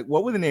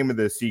the name of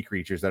the sea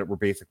creatures that were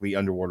basically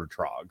underwater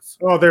trogs?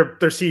 Oh,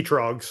 they're sea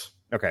trogs.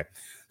 Okay,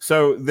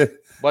 so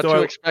what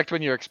to expect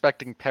when you're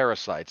expecting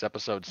parasites?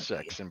 Episode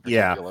 6 in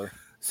particular. Yeah.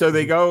 So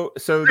they go.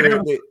 So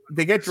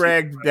they get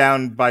dragged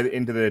down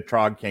into the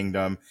Trog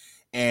Kingdom,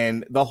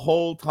 and the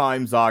whole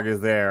time Zog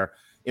is there.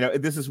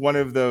 This is one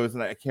of those,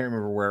 and I can't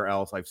remember where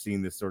else I've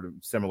seen this sort of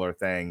similar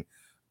thing.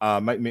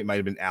 Might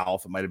have been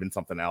Alf. It might have been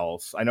something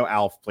else. I know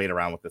Alf played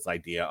around with this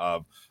idea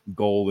of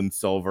gold and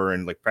silver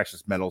and like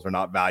precious metals are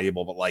not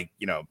valuable, but like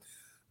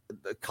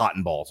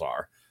cotton balls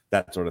are,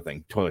 that sort of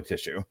thing. Toilet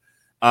tissue.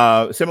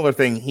 Similar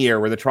thing here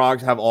where the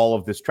Trogs have all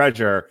of this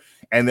treasure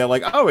and they're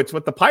like, oh, it's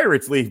what the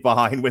pirates leave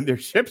behind when their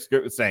ships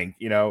sink,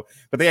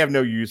 but they have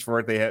no use for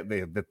it.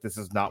 This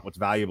is not what's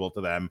valuable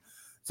to them.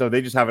 So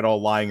they just have it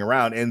all lying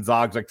around, and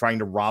Zog's like trying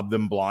to rob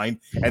them blind.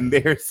 And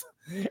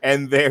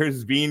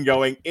there's Bean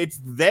going,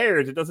 it's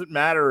theirs. It doesn't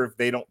matter if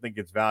they don't think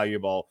it's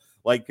valuable.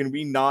 Like, can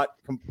we not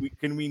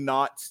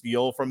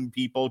steal from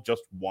people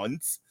just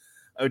once?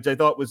 Which I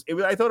thought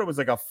it was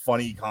like a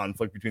funny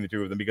conflict between the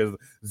two of them, because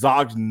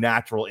Zog's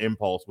natural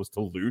impulse was to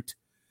loot,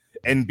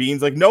 and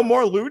Bean's like, no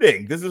more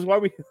looting. This is why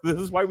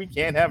we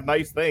can't have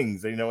nice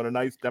things, in a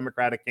nice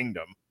democratic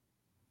kingdom.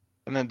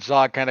 And then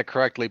Zog kind of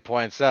correctly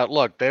points out,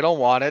 look, they don't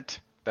want it,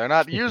 they're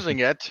not using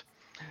it,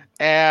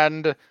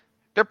 and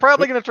they're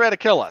probably going to try to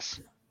kill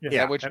us.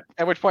 Yeah.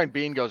 At which point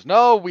Bean goes,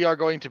 no, we are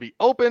going to be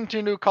open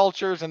to new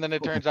cultures. And then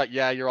it turns out,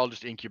 yeah, you're all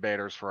just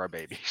incubators for our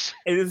babies.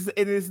 It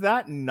is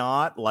that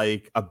not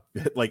like I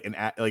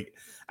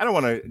don't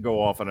want to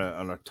go off on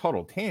a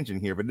total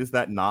tangent here, but is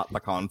that not the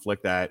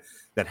conflict that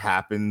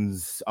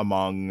happens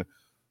among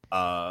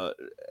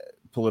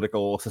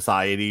political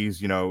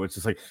societies? It's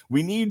just like,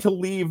 we need to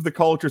leave the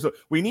culture, so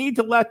we need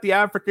to let the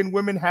African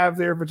women have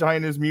their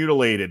vaginas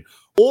mutilated,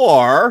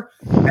 or,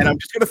 and I'm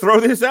just going to throw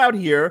this out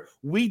here,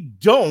 we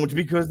don't,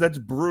 because that's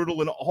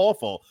brutal and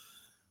awful.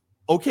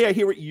 Okay, I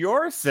hear what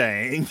you're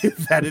saying,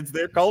 that it's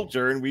their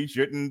culture and we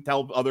shouldn't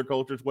tell other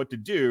cultures what to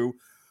do,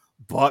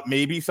 but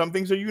maybe some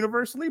things are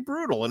universally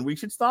brutal and we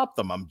should stop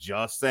them. I'm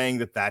just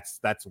saying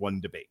that's one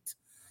debate.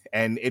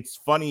 And it's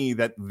funny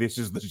that this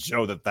is the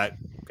show that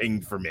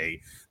pinged for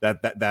me, that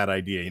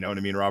idea. You know what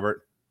I mean,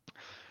 Robert?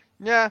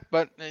 Yeah,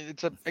 but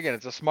it's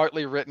a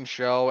smartly written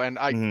show, and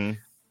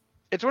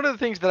it's one of the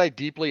things that I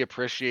deeply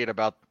appreciate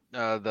about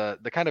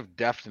the kind of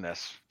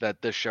deftness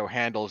that this show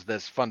handles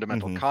this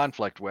fundamental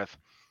conflict with.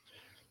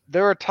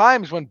 There are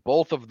times when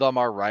both of them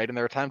are right, and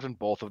there are times when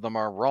both of them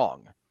are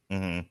wrong.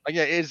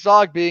 Is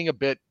Zog being a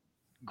bit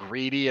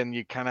greedy, and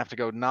you kind of have to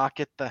go, knock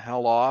it the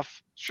hell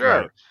off?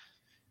 Sure. Right.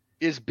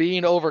 is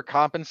Bean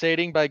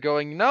overcompensating by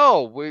going,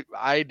 no,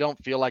 I don't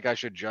feel like I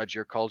should judge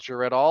your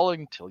culture at all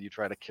until you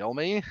try to kill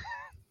me?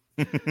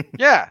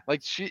 Yeah,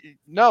 like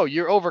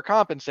you're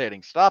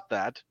overcompensating. Stop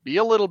that. Be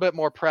a little bit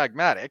more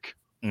pragmatic.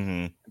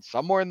 Mm-hmm. And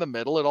somewhere in the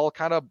middle, it all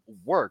kind of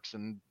works,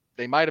 and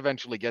they might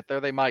eventually get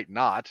there. They might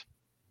not.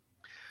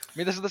 I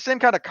mean, this is the same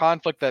kind of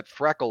conflict that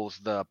Freckles,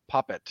 the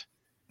puppet,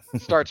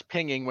 starts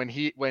pinging when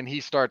he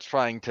starts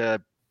trying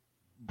to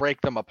break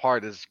them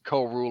apart as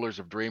co-rulers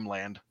of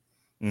Dreamland.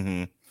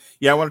 Mm-hmm.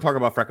 Yeah, I want to talk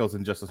about Freckles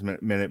in just a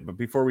minute, but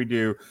before we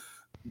do,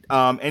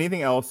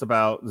 anything else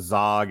about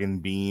Zog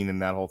and Bean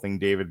and that whole thing,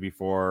 David,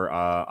 before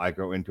I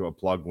go into a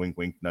plug, wink,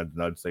 wink, nudge,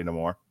 nudge, say no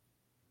more?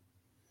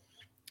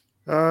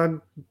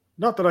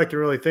 Not that I can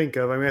really think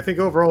of. I mean, I think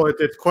overall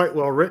it's quite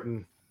well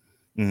written.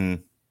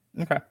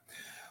 Mm-hmm. Okay.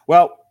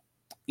 Well,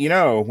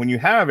 when you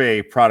have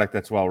a product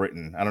that's well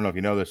written, I don't know if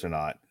you know this or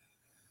not,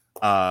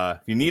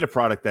 if you need a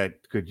product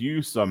that could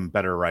use some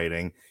better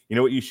writing, you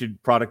know what you should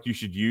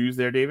use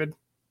there, David?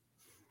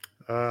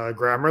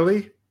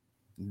 Grammarly.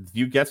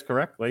 You guessed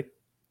correctly.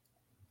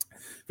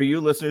 For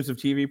you listeners of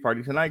TV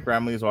Party Tonight,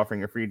 Grammarly is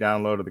offering a free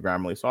download of the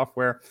Grammarly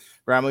software.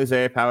 Grammarly's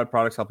AI-powered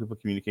products help people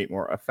communicate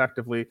more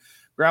effectively.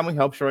 Grammarly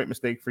helps you write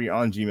mistake-free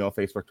on Gmail,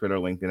 Facebook, Twitter,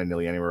 LinkedIn, and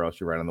nearly anywhere else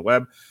you write on the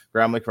web.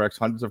 Grammarly corrects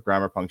hundreds of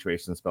grammar,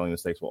 punctuation, and spelling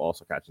mistakes while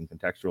also catching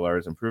contextual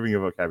errors, improving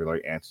your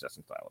vocabulary, and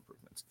suggesting style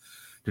improvements.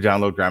 To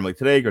download Grammarly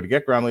today, go to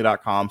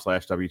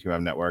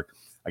getgrammarly.com/W2M Network.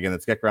 Again,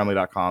 that's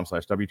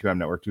getgrammarly.com/W2M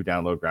Network to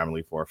download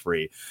Grammarly for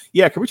free.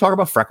 Yeah, can we talk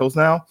about Freckles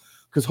now?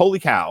 Because holy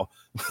cow.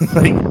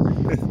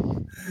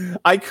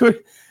 I'm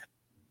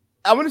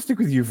going to stick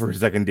with you for a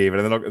second, David,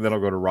 and then I'll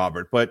go to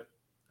Robert. But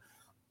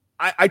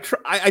I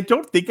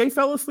don't think I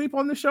fell asleep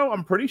on the show.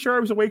 I'm pretty sure I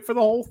was awake for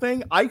the whole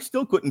thing. I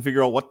still couldn't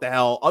figure out what the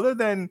hell, other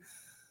than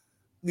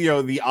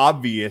the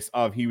obvious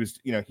of he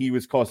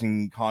was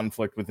causing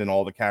conflict within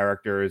all the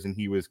characters, and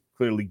he was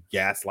clearly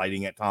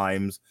gaslighting at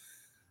times.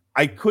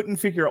 I couldn't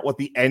figure out what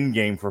the end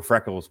game for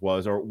Freckles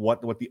was, or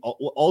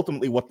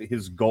ultimately what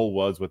his goal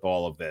was with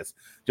all of this.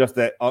 Just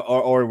that,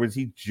 or was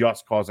he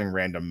just causing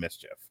random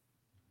mischief?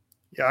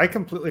 Yeah, I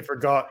completely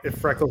forgot if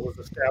Freckles was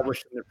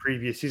established in the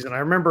previous season. I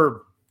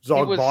remember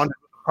Zog bonded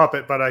with the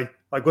puppet,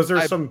 but was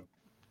there some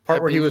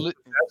part where he was?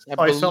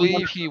 I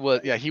believe he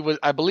was. Yeah, he was.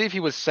 I believe he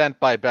was sent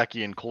by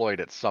Becky and Cloyd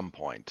at some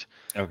point.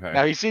 Okay.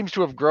 Now he seems to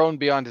have grown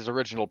beyond his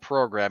original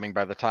programming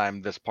by the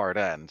time this part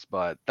ends,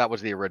 but that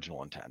was the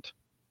original intent.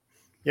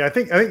 Yeah, I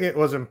think it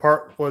was in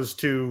part was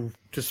to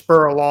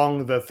spur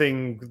along the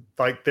thing,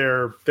 like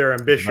their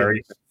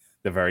ambitions.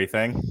 The very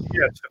thing.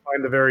 Yeah, to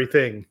find the very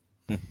thing.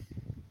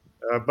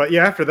 But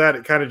yeah, after that,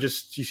 it kind of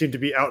just you seem to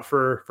be out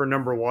for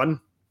number one.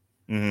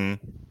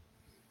 Mm-hmm.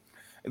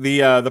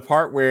 The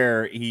part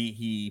where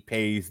he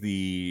pays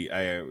the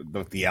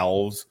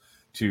elves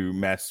to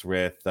mess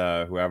with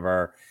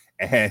whoever,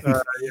 and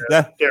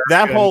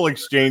that whole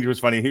exchange was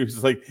funny. He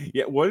was like,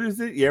 "Yeah, what is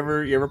it? You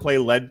ever play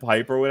lead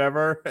pipe or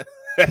whatever?"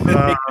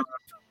 What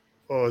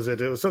was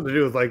it? It was something to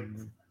do with like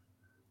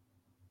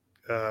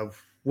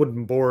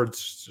wooden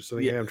boards or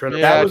something. Yeah, I'm trying to.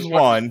 That was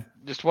one.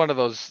 Just one of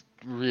those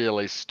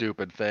really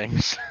stupid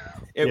things.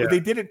 They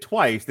did it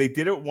twice. They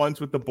did it once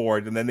with the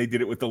board, and then they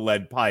did it with the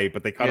lead pipe.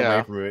 But they cut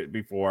away from it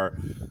before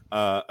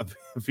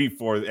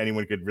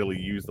anyone could really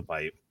use the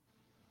pipe.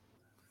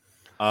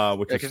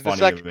 Which is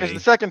funny because the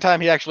second time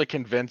he actually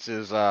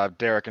convinces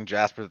Derek and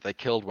Jasper that they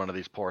killed one of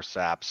these poor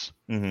saps,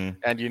 and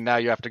now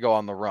you have to go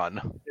on the run.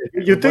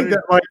 You'd think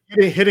that like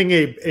hitting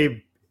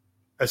a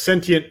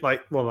sentient,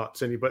 not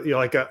sentient, but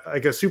like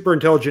a super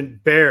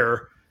intelligent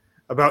bear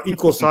about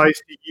equal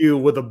size to you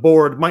with a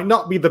board might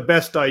not be the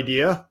best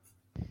idea.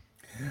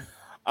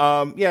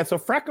 So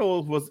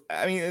Freckles was,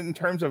 I mean, in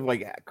terms of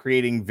like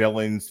creating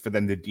villains for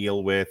them to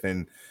deal with,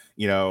 and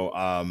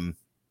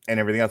and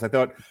everything else, I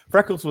thought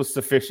Freckles was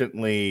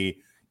sufficiently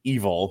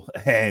evil,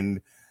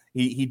 and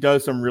he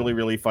does some really,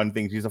 really fun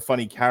things. He's a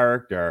funny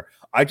character.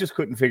 I just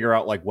couldn't figure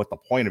out like what the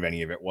point of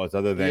any of it was,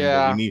 other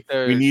than we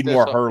need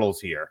more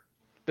hurdles here.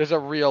 There's a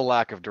real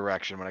lack of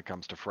direction when it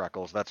comes to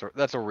Freckles.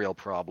 That's a real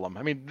problem.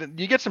 I mean,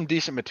 you get some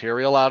decent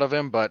material out of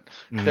him, but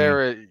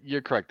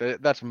you're correct.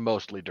 That's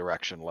mostly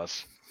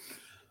directionless.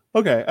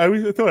 Okay,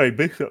 I thought I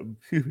missed something.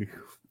 Excuse me.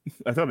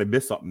 I thought I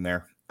missed something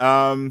there.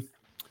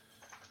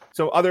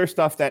 So other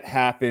stuff that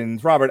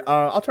happens, Robert.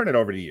 I'll turn it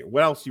over to you.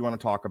 What else do you want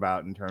to talk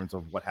about in terms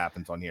of what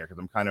happens on here? Because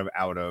I'm kind of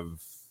out of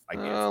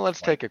ideas.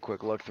 Let's take a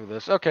quick look through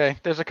this. Okay,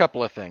 there's a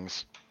couple of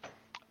things.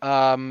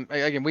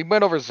 Again, we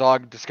went over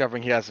Zog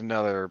discovering he has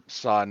another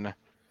son,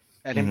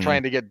 and him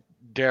trying to get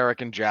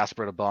Derek and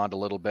Jasper to bond a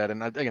little bit.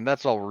 And again,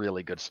 that's all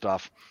really good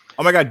stuff.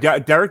 Oh my God,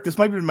 Derek! This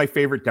might be my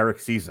favorite Derek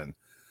season.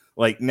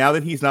 Like now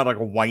that he's not like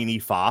a whiny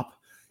fop.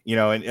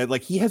 And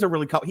like he has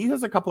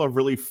a couple of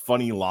really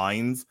funny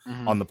lines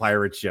on the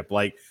pirate ship.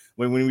 Like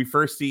when we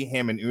first see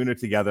him and Una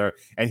together,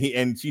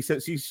 and she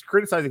says she's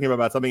criticizing him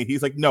about something, and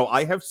he's like, "No,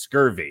 I have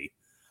scurvy."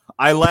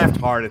 I laughed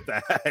hard at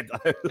that.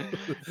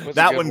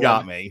 That one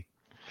got me.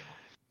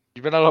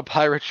 You've been on a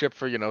pirate ship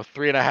for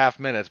 3.5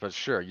 minutes, but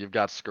sure, you've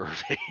got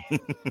scurvy.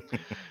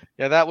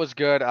 Yeah, that was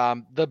good.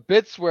 The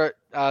bits where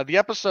the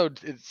episode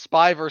it's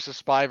Spy versus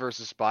Spy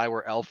versus Spy,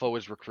 where Elfo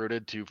is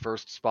recruited to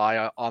first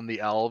spy on the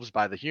elves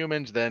by the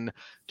humans, then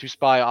to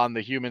spy on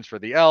the humans for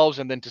the elves,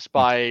 and then to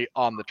spy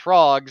on the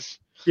Trogs.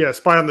 Yeah,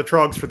 spy on the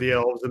Trogs for the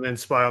elves, and then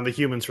spy on the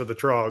humans for the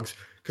Trogs,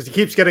 because he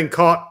keeps getting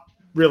caught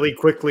really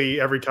quickly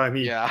every time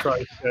he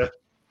tries to.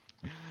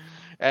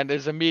 And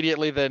is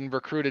immediately then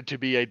recruited to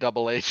be a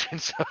double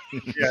agent. So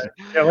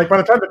yeah. Like by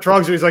the time the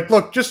Trogs, he's like,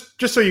 "Look, just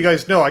so you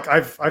guys know, like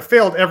I've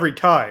failed every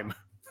time."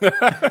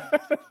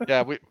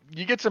 Yeah,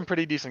 you get some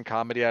pretty decent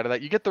comedy out of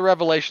that. You get the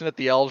revelation that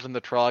the elves and the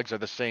Trogs are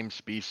the same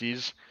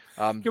species.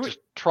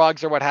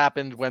 Trogs are what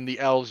happens when the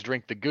elves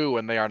drink the goo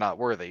and they are not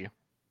worthy.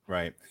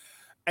 Right.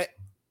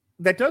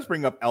 That does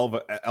bring up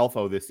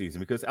Elfo this season,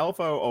 because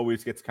Elfo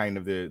always gets kind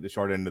of the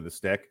short end of the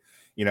stick.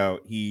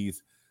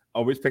 He's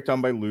always picked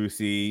on by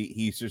Lucy.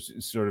 He's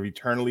just sort of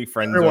eternally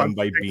friend zoned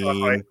by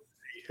Bean,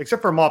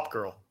 except for Mop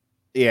Girl.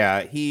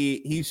 Yeah,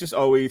 he's just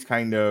always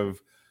kind of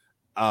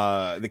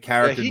the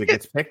character that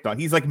gets picked on.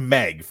 He's like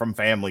Meg from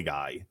Family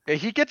Guy. Yeah,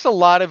 he gets a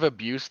lot of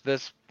abuse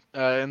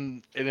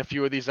in a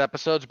few of these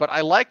episodes, but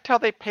I liked how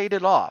they paid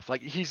it off.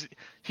 Like he's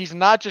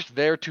not just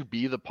there to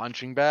be the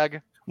punching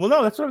bag. Well,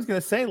 no, that's what I was gonna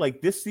say.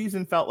 Like this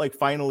season felt like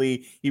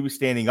finally he was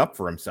standing up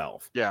for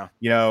himself. Yeah,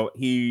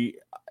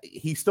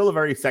 he's still a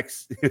very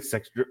sex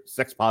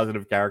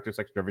positive character,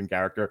 sex driven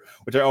character,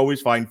 which I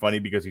always find funny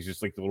because he's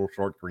just like the little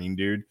short green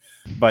dude.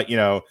 But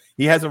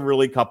he has a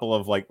really couple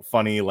of like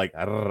funny like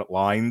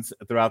lines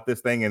throughout this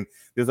thing. And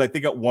there's I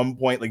think at one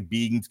point like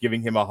Bean's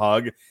giving him a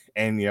hug,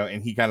 and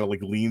and he kind of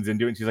like leans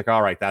into it, and she's like,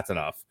 "All right, that's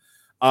enough."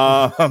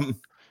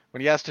 When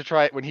he has to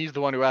try it, when he's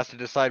the one who has to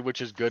decide which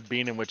is good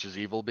Bean and which is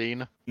evil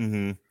Bean.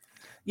 Mm-hmm.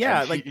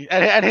 Yeah,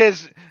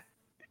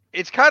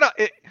 it's kind of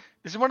this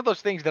is one of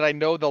those things that I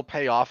know they'll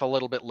pay off a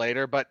little bit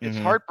later, but it's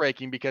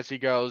heartbreaking because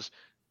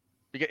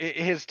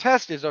his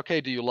test is, okay,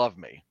 do you love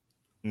me?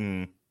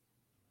 Mm.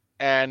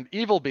 And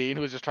Evil Bean,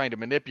 who is just trying to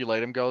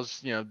manipulate him,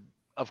 goes,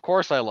 of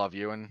course I love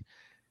you. And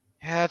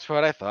yeah, that's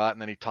what I thought.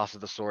 And then he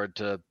tosses the sword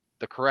to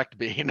the correct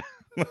Bean.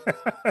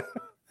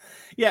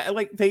 Yeah,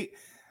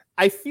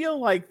 I feel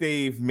like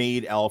they've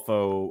made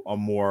Elfo a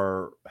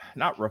more,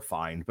 not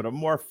refined, but a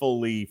more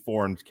fully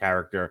formed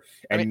character.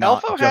 And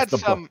Elfo had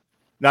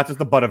not just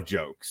the butt of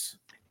jokes.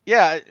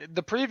 Yeah,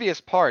 the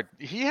previous part,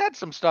 he had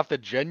some stuff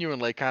that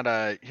genuinely kind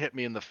of hit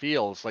me in the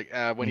feels. Like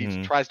when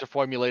he tries to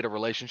formulate a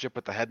relationship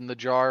with the head in the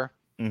jar,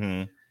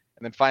 and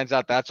then finds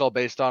out that's all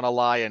based on a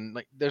lie. And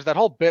like, there's that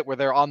whole bit where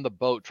they're on the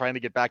boat trying to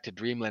get back to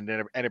Dreamland,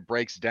 and it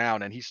breaks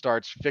down, and he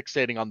starts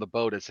fixating on the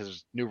boat as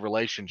his new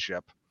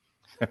relationship.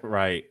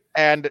 Right.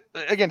 And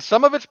again,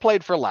 some of it's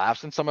played for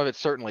laughs, and some of it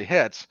certainly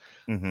hits.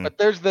 But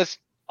there's this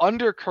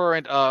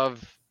undercurrent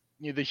of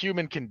the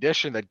human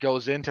condition that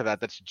goes into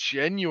that's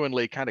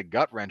genuinely kind of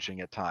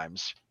gut-wrenching at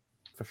times.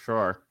 For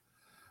sure.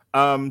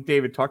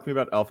 David, talk to me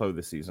about Elfo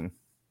this season.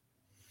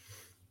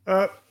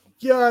 Yeah,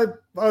 I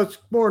was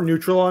more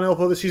neutral on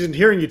Elfo this season.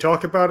 Hearing you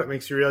talk about it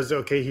makes you realize,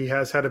 okay, he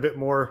has had a bit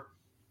more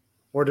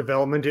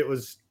development. It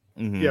was,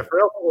 for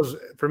Elfo,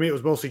 for me, it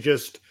was mostly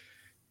just,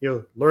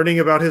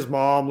 learning about his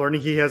mom, learning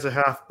he has a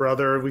half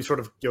brother. We sort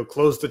of,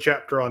 closed the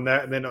chapter on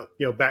that, and then,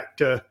 back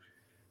to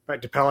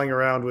palling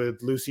around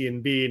with Lucy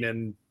and Bean,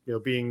 and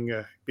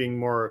being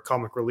more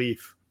comic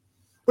relief,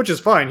 which is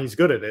fine. He's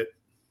good at it.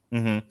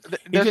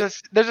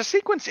 There's a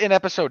sequence in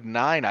episode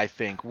 9, I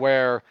think,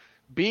 where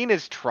Bean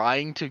is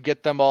trying to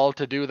get them all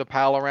to do the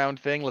pal around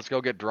thing. Let's go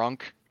get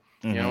drunk.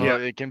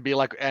 It can be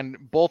like, and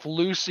both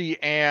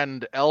Lucy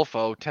and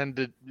Elfo tend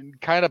to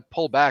kind of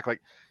pull back,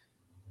 like,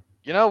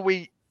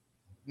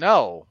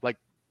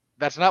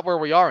 that's not where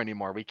we are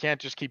anymore. We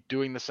can't just keep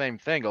doing the same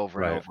thing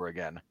over and over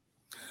again.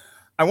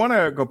 I want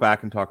to go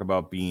back and talk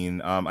about Bean.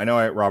 I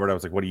know, Robert, I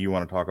was like, what do you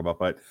want to talk about?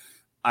 But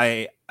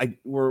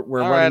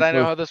we're all right. I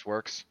know how this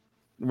works.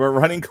 We're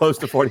running close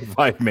to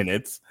 45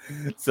 minutes.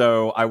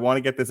 So I want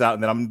to get this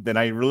out. And then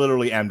I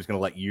literally am just going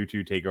to let you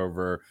two take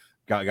over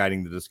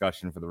guiding the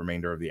discussion for the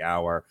remainder of the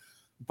hour.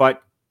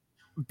 But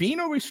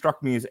Bean always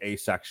struck me as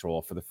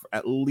asexual for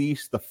at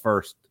least the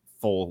first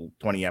full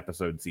 20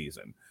 episode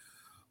season.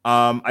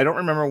 I don't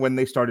remember when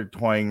they started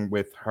toying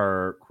with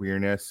her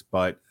queerness,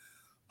 but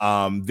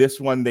this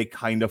one, they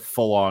kind of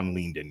full on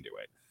leaned into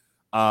it.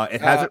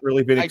 It hasn't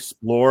really been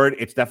explored.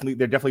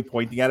 They're definitely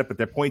pointing at it, but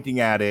they're pointing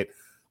at it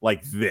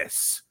like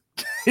this.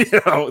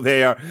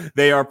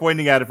 They are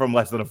pointing at it from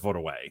less than a foot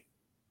away.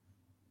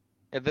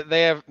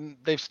 Yeah,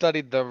 they've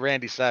studied the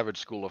Randy Savage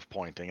school of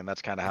pointing, and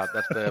that's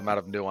the amount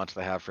of nuance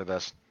they have for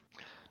this.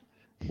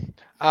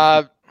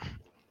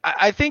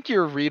 I think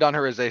your read on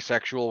her as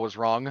asexual was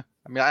wrong.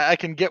 I mean, I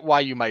can get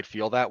why you might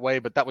feel that way,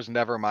 but that was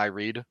never my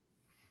read.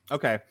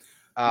 Okay.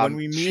 When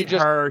we meet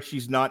her,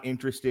 she's not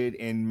interested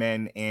in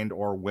men and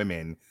or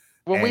women.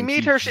 When we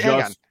meet her,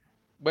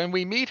 When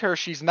we meet her,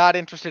 she's not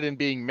interested in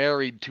being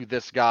married to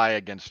this guy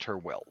against her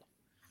will.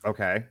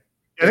 Okay.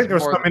 I think there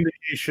was some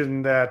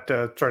indication that,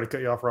 sorry to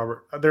cut you off,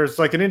 Robert. There's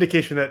like an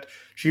indication that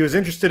she was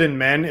interested in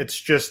men. It's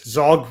just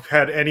Zog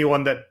had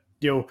anyone that,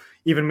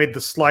 even made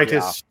the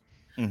slightest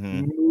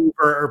move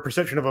or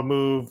perception of a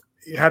move,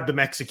 had them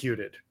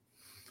executed.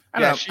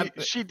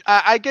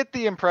 I get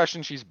the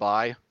impression she's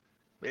bi.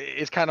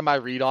 Is kind of my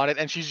read on it,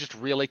 and she's just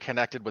really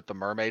connected with the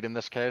mermaid in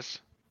this case.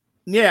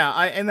 Yeah,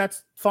 and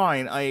that's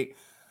fine. I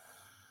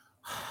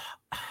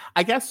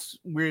guess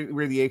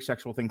where the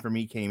asexual thing for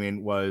me came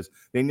in was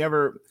they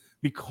never,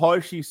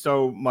 because she's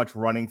so much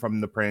running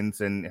from the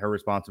prince and her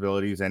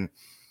responsibilities, and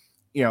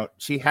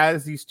she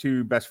has these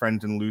two best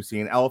friends in Lucy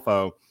and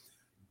Elfo,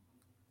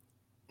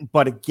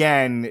 but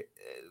again,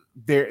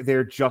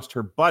 they're just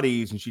her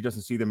buddies, and she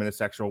doesn't see them in a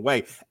sexual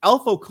way.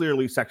 Elfo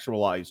clearly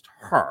sexualized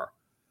her.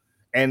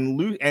 And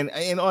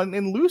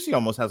Lucy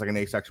almost has like an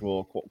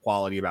asexual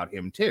quality about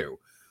him too,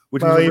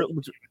 which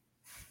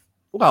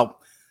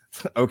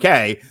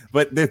okay,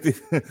 but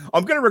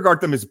I'm going to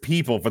regard them as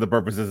people for the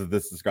purposes of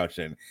this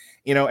discussion,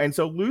 and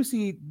so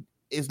Lucy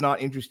is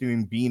not interested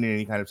in being in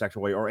any kind of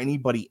sexual way, or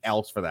anybody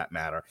else for that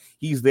matter.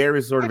 He's there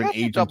as sort of an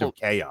agent of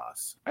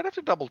chaos. I'd have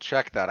to double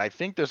check that. I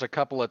think there's a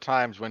couple of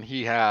times when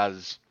he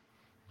has,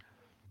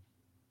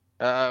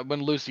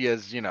 when Lucy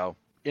has,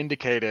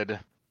 indicated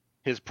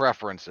his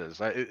preferences.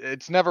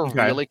 It's never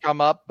really come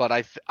up, but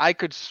I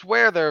could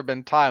swear there have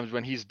been times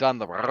when he's done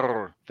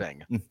the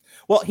thing.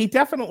 Well, he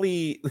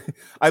definitely.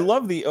 I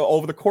love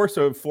over the course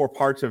of 4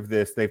 parts of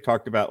this, they've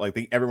talked about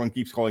like everyone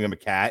keeps calling him a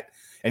cat,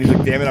 and he's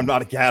like, "Damn it, I'm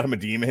not a cat, I'm a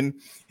demon."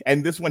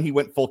 And this one, he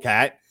went full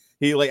cat.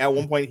 He at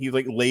one point he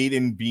laid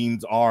in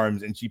Bean's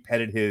arms, and she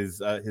petted his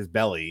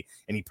belly,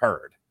 and he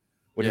purred,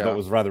 which I thought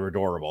was rather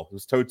adorable. It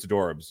was totes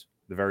adorbs,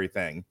 the very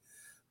thing.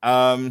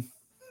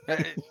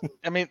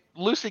 I mean,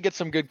 Lucy gets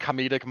some good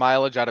comedic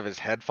mileage out of his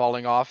head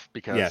falling off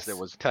because it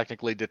was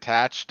technically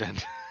detached.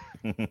 And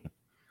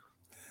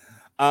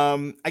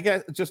I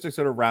guess just to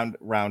sort of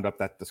round up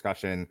that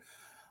discussion,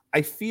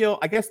 I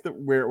guess that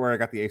where I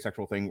got the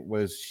asexual thing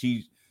was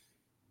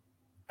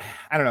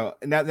I don't know.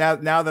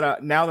 Now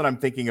that I'm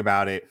thinking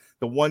about it,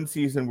 the one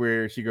season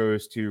where she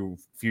goes to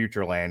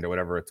Futureland or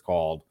whatever it's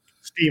called,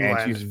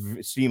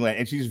 Steamland,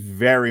 and she's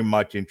very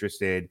much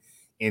interested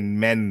in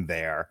men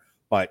there.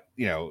 But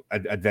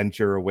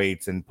adventure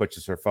awaits and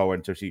pushes her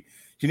forward. So she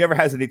never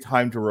has any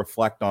time to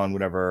reflect on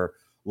whatever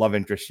love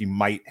interest she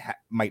might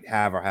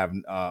have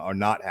or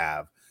not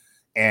have.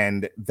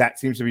 And that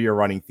seems to be a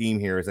running theme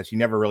here, is that she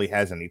never really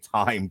has any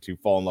time to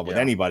fall in love with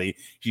anybody.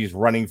 She's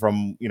running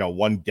from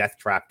one death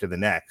trap to the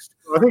next.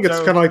 I think it's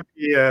kind of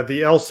like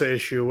the Elsa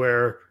issue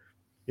where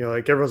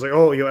like everyone's like,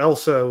 oh,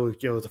 Elsa,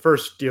 the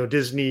first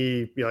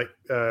Disney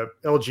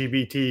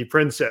LGBT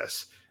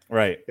princess.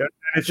 Right. Yeah,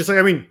 and it's just like,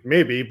 I mean,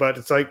 maybe, but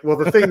it's like, well,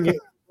 the thing, they're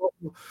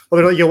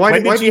like, why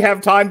did she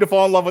have time to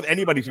fall in love with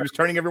anybody? She was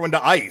turning everyone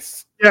to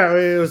ice. Yeah,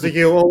 it was like,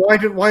 well, why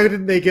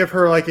didn't they give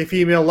her like a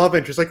female love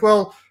interest? Like,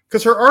 well,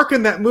 because her arc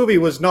in that movie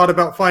was not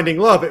about finding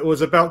love; it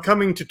was about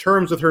coming to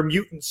terms with her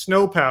mutant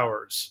snow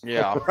powers.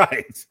 Yeah,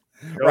 right,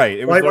 right.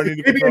 It was learning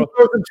to maybe in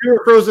Frozen 2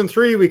 or Frozen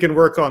 3, we can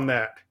work on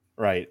that.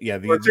 Right. Yeah.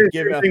 The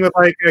same thing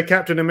with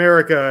Captain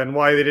America and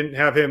why they didn't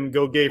have him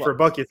go gay for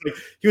Bucky. It's like,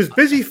 he was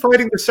busy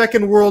fighting the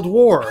Second World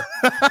War.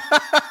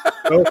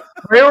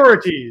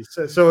 Priorities.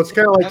 So it's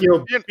kind of like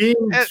being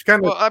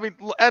kind of. I mean,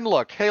 and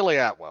look, Haley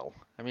Atwell.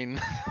 I mean,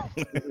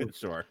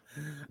 sure.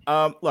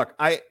 Look,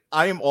 I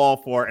am all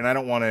for, and I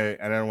don't want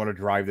to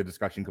drive the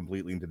discussion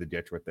completely into the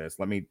ditch with this.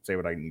 Let me say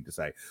what I need to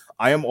say.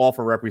 I am all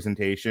for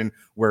representation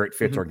where it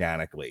fits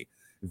organically.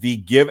 The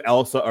give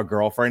Elsa a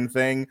girlfriend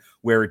thing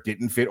where it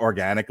didn't fit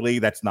organically,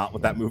 that's not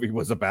what that movie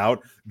was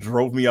about,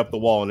 drove me up the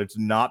wall. And it's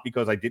not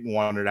because I didn't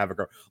want her to have a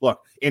girl.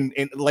 Look, in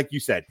like you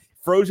said,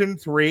 Frozen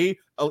 3,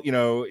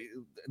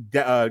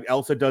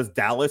 Elsa does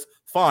Dallas,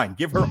 fine.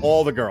 Give her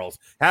all the girls.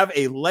 Have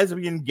a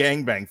lesbian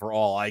gangbang for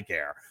all I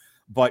care.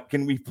 But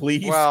can we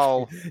please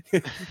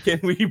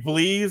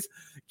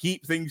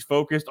keep things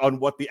focused on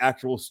what the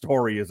actual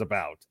story is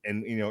about?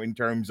 And in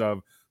terms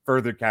of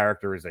further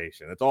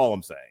characterization. That's all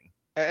I'm saying.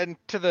 And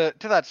to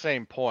that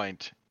same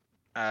point,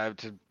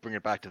 to bring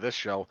it back to this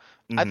show,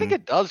 I think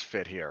it does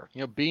fit here.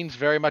 Bean's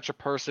very much a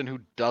person who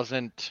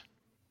doesn't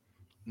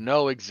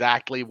know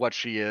exactly what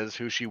she is,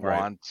 who she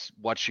wants,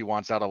 what she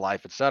wants out of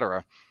life,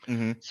 etc.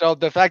 So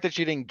the fact that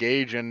she'd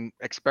engage in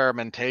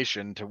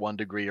experimentation to one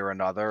degree or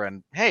another,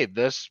 and hey,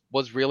 this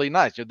was really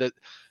nice.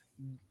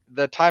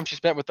 The time she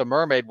spent with the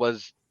mermaid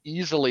was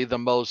easily the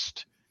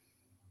most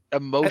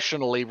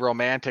emotionally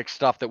romantic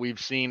stuff that we've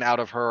seen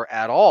out of her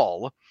at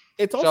all.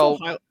 It's also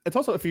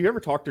if you ever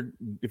talk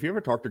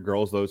to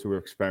girls, those who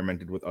have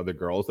experimented with other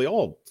girls, they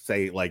all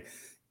say, like,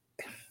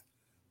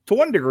 to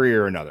one degree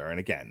or another, and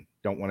again,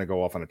 don't want to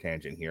go off on a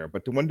tangent here,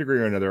 but to one degree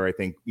or another, I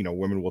think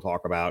women will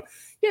talk about,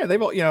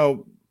 they've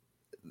all,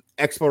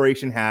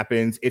 exploration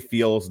happens, it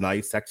feels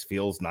nice, sex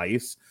feels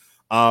nice,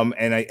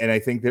 and I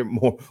think they're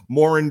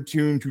more in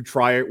tune to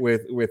try it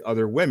with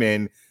other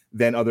women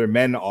than other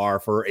men are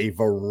for a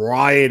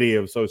variety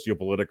of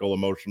sociopolitical,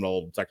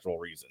 emotional, sexual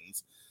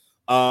reasons.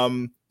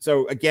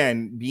 So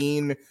again,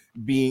 being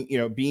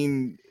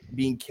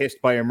being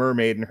kissed by a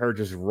mermaid and her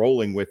just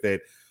rolling with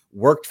it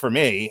worked for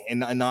me, and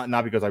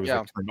not because I was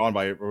like, turned on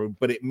by it,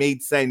 but it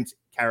made sense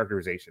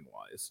characterization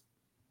wise.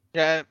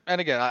 Yeah, and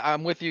again,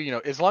 I'm with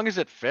you. As long as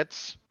it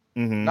fits,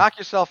 knock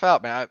yourself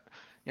out, man.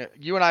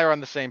 You and I are on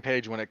the same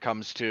page when it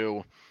comes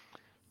to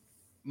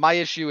my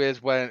issue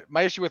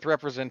with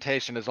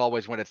representation is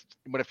always when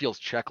it feels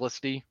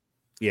checklisty.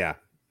 Yeah.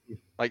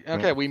 Like,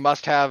 okay, we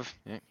must have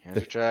here's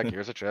a check,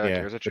 here's a check,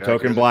 here's a check. The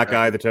token black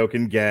guy, the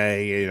token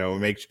gay,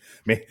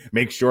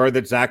 make sure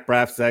that Zach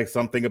Braff says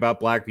something about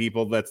black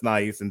people that's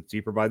nice and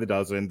cheaper by the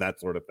dozen,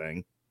 that sort of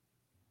thing.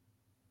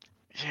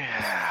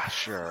 Yeah,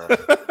 sure.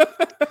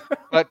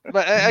 but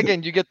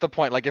again, you get the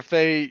point. Like if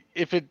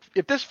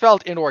this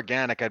felt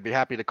inorganic, I'd be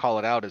happy to call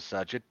it out as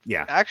such. It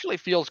actually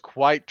feels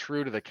quite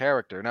true to the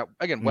character. Now,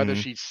 again, whether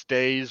she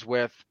stays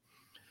with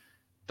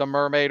the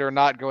mermaid or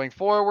not going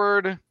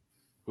forward,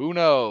 who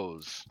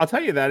knows? I'll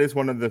tell you, that is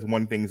one of the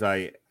things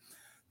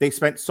they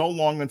spent so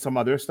long on some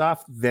other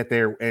stuff that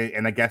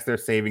and I guess they're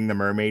saving the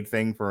mermaid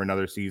thing for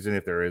another season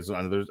if there is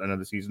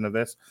another season of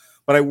this.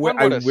 But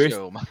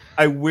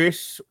I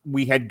wish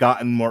we had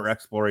gotten more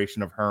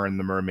exploration of her and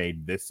the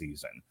mermaid this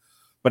season.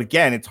 But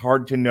again, it's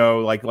hard to know.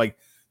 Like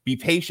be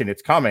patient.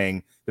 It's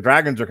coming. The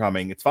dragons are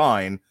coming. It's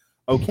fine.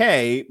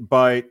 Okay,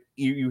 but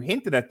you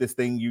hinted at this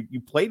thing. You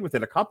played with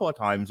it a couple of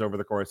times over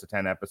the course of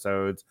 10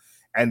 episodes,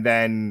 and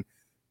then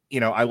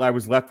I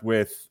was left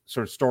with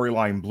sort of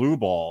storyline blue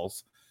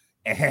balls,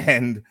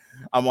 and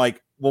I'm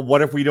like, well,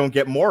 what if we don't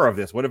get more of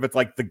this? What if it's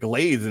like The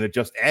Glaze and it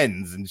just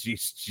ends and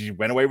she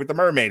went away with the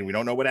mermaid and we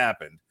don't know what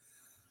happened?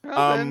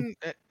 Well, then,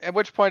 at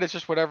which point it's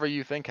just whatever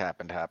you think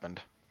happened.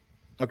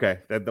 Okay.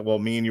 Well,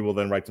 me and you will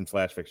then write some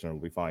slash fiction.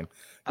 It'll be fine.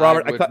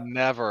 Robert, I would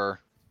never,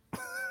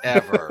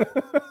 ever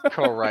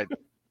co-write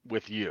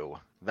with you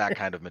that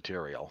kind of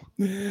material.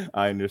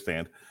 I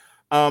understand.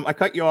 I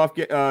cut you off.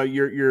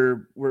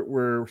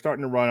 We're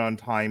starting to run on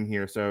time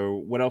here.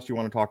 So what else do you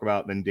want to talk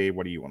about? Then Dave,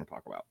 what do you want to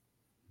talk about?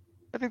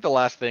 I think the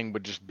last thing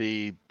would just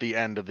be the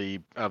end of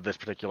this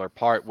particular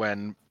part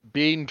when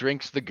Bean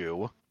drinks the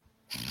goo.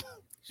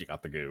 She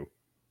got the goo.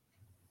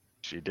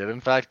 She did, in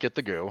fact, get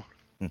the goo.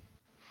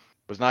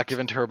 Was not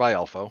given to her by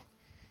Elfo.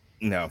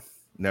 No.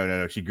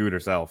 She gooed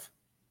herself.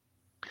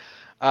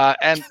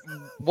 And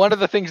one of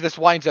the things this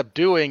winds up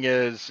doing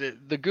is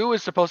the goo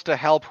is supposed to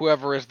help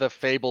whoever is the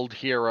fabled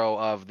hero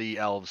of the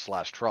elves /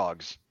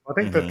 trogs. I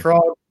think the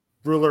trog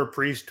ruler,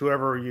 priest,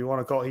 whoever you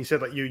want to call it, he said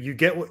that you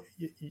get what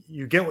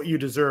you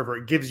deserve, or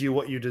it gives you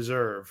what you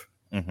deserve.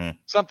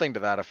 Something to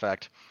that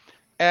effect.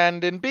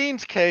 And in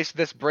Bean's case,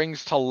 this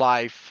brings to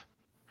life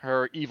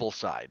her evil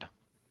side.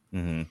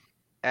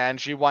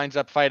 And she winds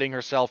up fighting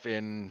herself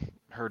in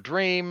her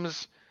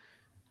dreams,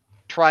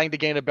 trying to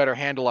gain a better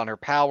handle on her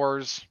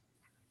powers,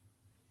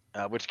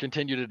 which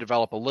continue to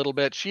develop a little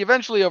bit. She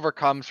eventually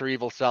overcomes her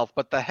evil self,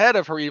 but the head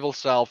of her evil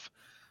self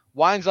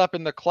winds up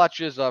in the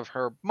clutches of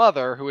her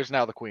mother, who is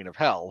now the Queen of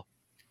Hell.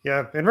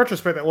 Yeah, in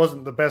retrospect, that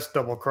wasn't the best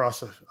double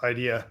cross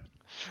idea.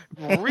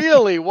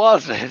 Really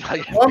wasn't.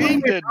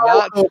 Bean did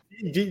not.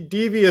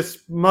 Devious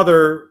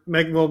mother,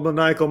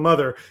 maniacal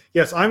mother.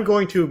 Yes, I'm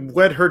going to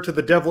wed her to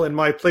the devil in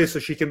my place so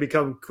she can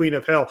become Queen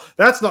of Hell.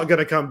 That's not going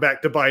to come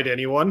back to bite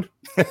anyone.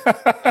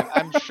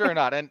 I'm sure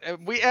not. And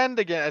we end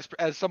again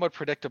as somewhat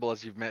predictable,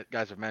 as you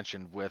guys have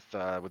mentioned with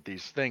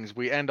these things.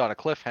 We end on a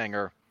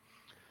cliffhanger.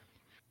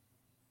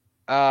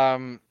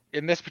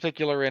 In this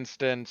particular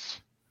instance,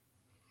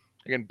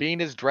 again,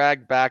 Bean is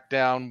dragged back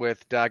down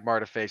with Dagmar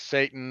to face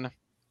Satan.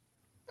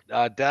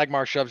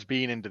 Dagmar shoves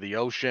Bean into the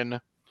ocean,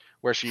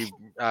 where she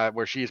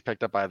is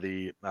picked up by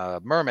the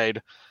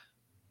mermaid.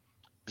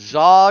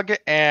 Zog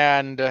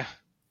and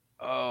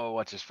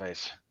what's his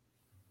face?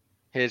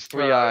 His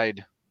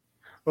three-eyed.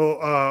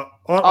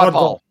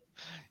 Oddball.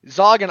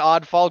 Zog and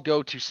Oddfall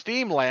go to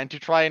Steamland to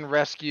try and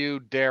rescue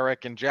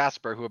Derek and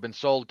Jasper, who have been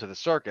sold to the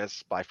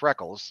circus by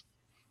Freckles.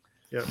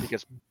 Yeah,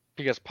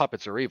 because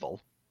puppets are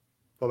evil.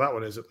 Well, that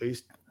one is, at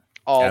least.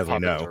 All as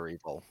puppets are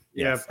evil.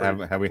 Yes.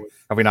 Yeah, have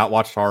we not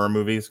watched horror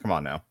movies? Come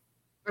on now.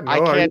 I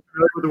can't. Are you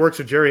familiar with the works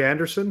of Jerry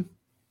Anderson?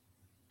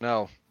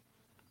 No.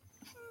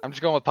 I'm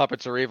just going with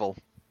puppets are evil.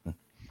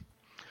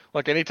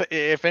 Look,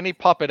 if any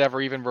puppet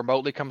ever even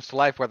remotely comes to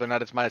life, whether or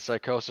not it's my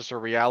psychosis or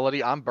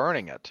reality, I'm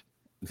burning it.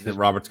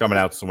 Robert's coming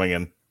out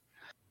swinging.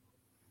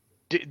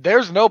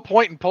 There's no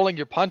point in pulling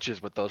your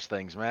punches with those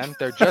things, man.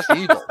 They're just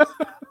evil.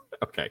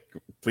 Okay,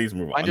 please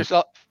move on.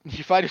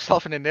 You find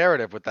yourself in a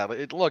narrative with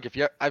that. Look,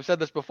 I've said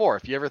this before.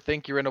 If you ever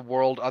think you're in a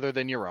world other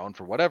than your own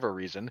for whatever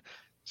reason,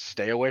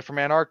 stay away from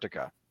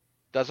Antarctica.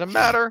 Doesn't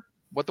matter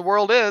what the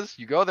world is.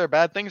 You go there,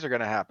 bad things are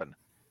going to happen.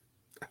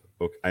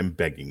 Look, I'm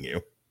begging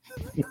you.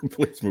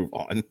 Please move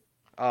on.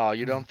 Oh,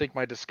 you don't think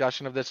my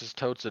discussion of this is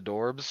totes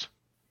adorbs?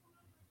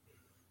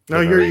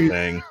 No,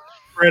 you're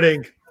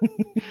spreading.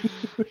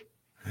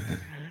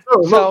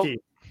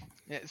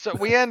 So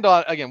we end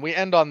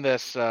on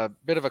this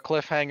bit of a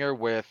cliffhanger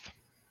with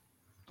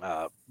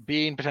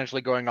Bean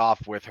potentially going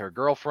off with her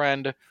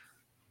girlfriend,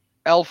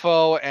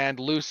 Elfo and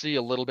Lucy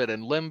a little bit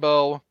in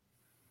limbo,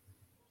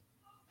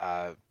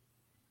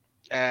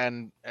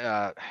 and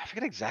I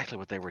forget exactly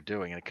what they were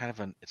doing, and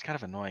it's kind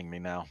of annoying me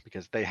now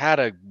because they had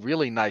a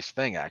really nice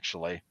thing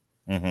actually.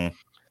 Mm-hmm.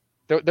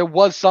 There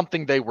was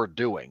something they were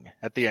doing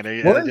at the end,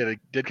 and it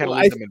did kind of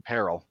leave them in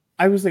peril.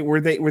 I was like, were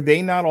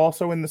they not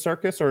also in the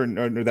circus, or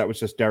that was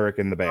just Derek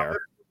and the bear?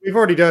 We've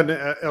already done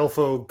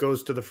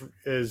Elfo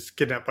is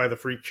kidnapped by the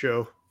freak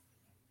show.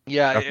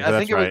 Yeah, Okay,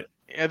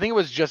 I think it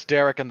was just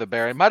Derek and the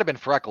bear. It might have been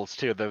Freckles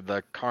too.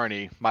 The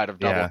carny might have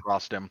double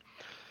crossed him.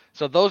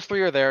 So those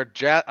three are there.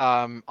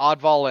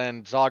 Oddval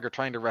and Zog are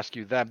trying to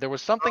rescue them. There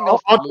was something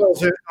else.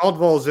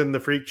 Oddval's in the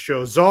freak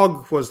show.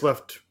 Zog was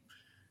left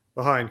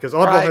behind because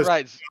Oddval has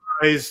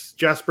eyes.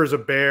 Jasper's a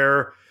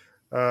bear,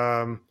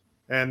 and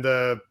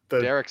the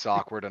Derek's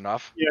awkward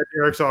enough. Yeah,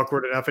 Derek's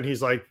awkward enough, and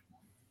he's like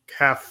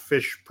half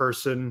fish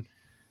person.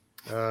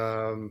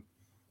 And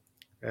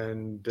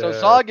so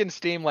Zog in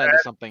Steamland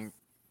is something.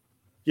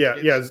 Yeah.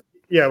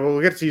 Well,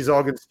 we'll get to see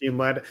Zog in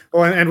Steamland.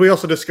 Oh, and we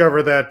also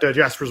discover that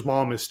Jasper's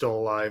mom is still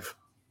alive.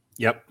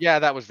 Yep. Yeah,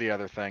 that was the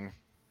other thing.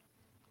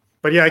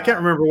 But yeah, I can't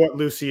remember what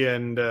Lucy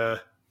and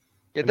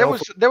there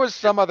was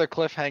some other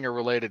cliffhanger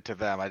related to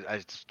them. I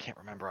just can't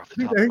remember off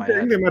the top of my head. I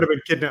think they might have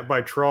been kidnapped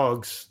by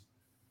Trogs.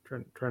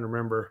 Trying to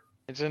remember.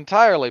 It's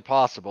entirely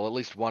possible. At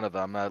least one of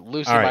them.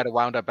 Lucy might have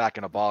wound up back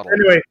in a bottle.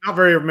 Anyway, not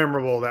very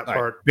memorable that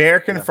part.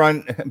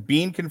 Right.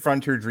 Bean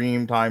confronts her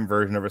Dreamtime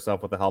version of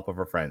herself with the help of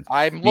her friends.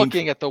 I'm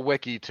looking at the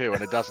wiki too,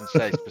 and it doesn't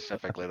say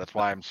specifically. That's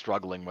why I'm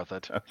struggling with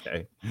it.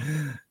 Okay.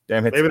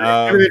 Damn it. Maybe they didn't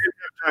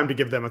have time to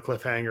give them a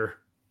cliffhanger.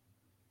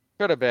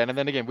 Could have been. And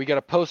then again, we get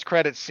a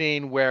post-credit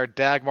scene where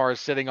Dagmar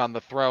is sitting on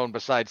the throne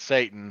beside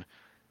Satan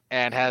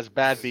and has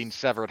Bad Bean's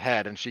severed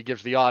head, and she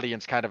gives the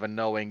audience kind of a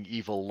knowing,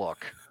 evil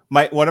look.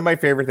 One of my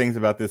favorite things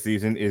about this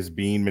season is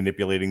Bean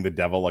manipulating the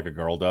devil like a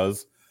girl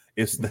does.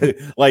 It's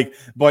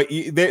but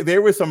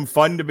there was some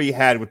fun to be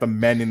had with the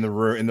men in the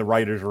room, in the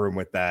writers' room,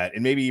 with that,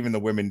 and maybe even the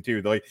women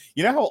too. They're like,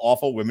 you know how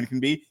awful women can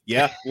be?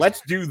 Yeah,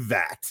 let's do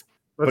that.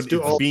 Let's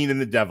do Bean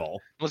and the devil.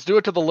 Let's do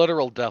it to the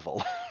literal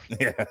devil.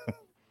 Yeah.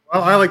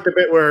 Well, I like the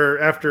bit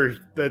where after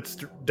that's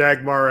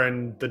Dagmar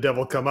and the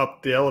devil come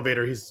up the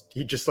elevator,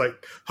 he just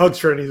like hugs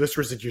her and he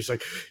whispers at you, he's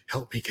like,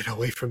 "Help me get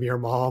away from your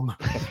mom."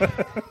 Not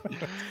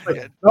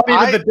even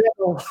the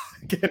devil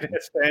can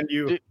stand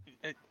you.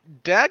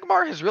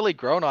 Dagmar has really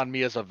grown on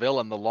me as a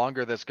villain the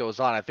longer this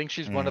goes on. I think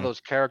she's one of those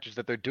characters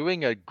that they're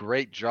doing a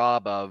great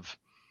job of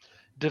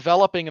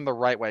developing in the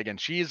right way. Again,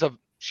 she's a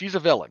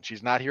villain.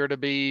 She's not here to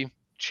be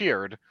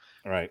cheered.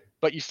 Right.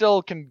 But you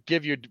still can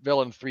give your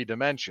villain 3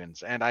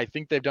 dimensions, and I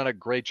think they've done a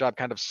great job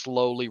kind of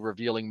slowly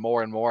revealing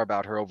more and more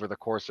about her over the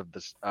course of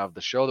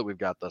the show that we've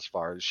got thus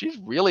far. She's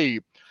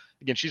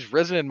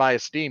risen in my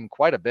esteem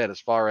quite a bit as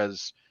far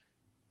as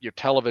your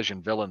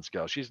television villains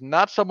go. She's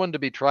not someone to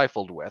be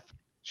trifled with.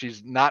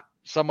 She's not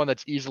someone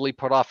that's easily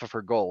put off of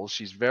her goals.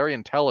 She's very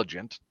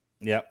intelligent.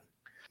 Yep.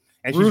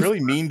 And she's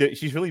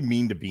really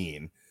mean to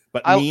Bean.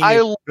 But mean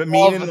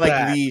in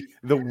like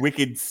the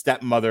wicked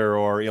stepmother,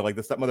 or like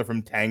the stepmother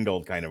from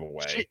Tangled kind of a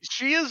way.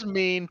 She is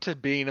mean to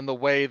Bean in the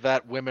way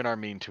that women are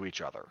mean to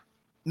each other.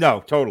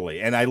 No,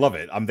 totally, and I love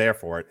it. I'm there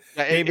for it.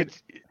 Yeah,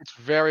 it's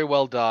very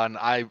well done.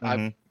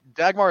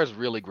 Dagmar has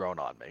really grown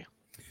on me.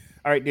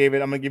 All right,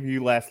 David, I'm gonna give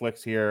you last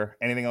licks here.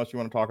 Anything else you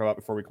want to talk about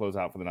before we close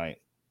out for the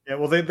night? Yeah,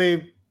 well,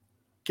 they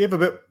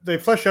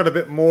fleshed out a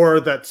bit more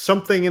that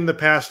something in the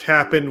past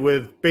happened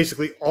with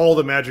basically all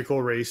the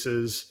magical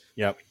races.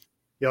 Yep.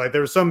 Yeah, like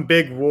there was some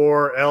big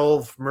war,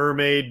 elf,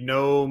 mermaid,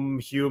 gnome,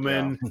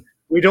 human. Yeah.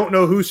 We don't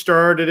know who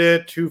started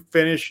it, who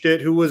finished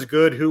it, who was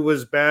good, who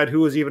was bad,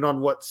 who was even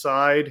on what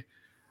side.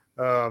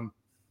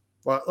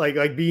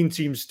 Like Bean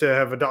seems to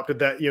have adopted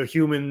that,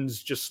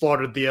 humans just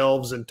slaughtered the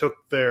elves and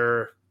took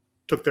their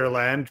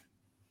land,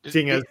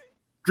 seeing as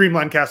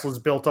Dreamland Castle is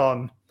built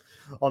on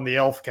the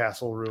elf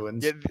castle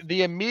ruins. Yeah,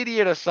 the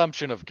immediate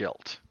assumption of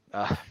guilt.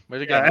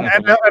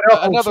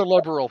 Another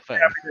liberal thing.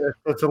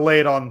 To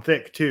lay it on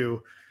thick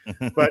too.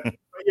 But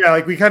yeah,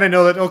 like we kind of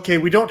know that, okay,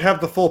 we don't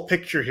have the full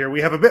picture here. We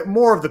have a bit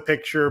more of the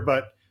picture,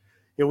 but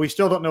we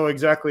still don't know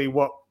exactly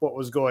what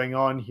was going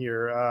on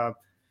here.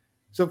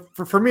 So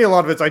for me, a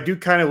lot of it, I do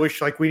kind of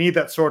wish, like, we need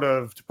that sort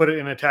of, to put it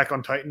in Attack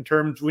on Titan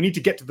terms, we need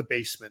to get to the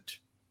basement.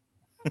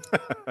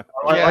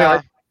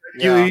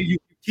 You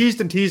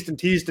teased and teased and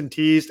teased and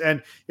teased,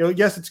 and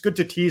yes, it's good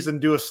to tease and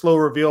do a slow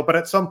reveal, but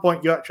at some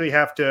point you actually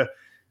have to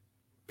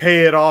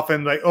pay it off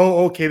and like,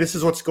 oh, okay, this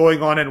is what's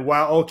going on, and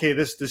wow, okay,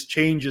 this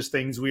changes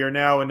things. We are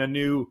now in a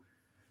new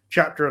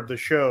chapter of the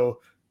show.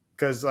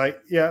 Because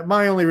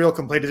my only real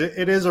complaint is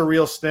it is a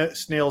real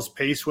snail's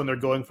pace when they're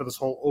going for this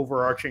whole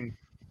overarching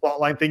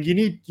plotline thing. You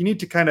need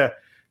to kind of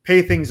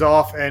pay things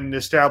off and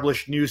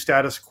establish new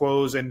status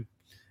quos and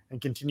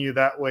continue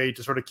that way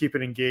to sort of keep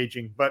it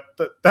engaging. But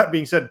that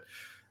being said,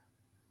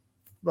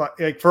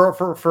 like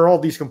for all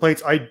these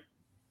complaints,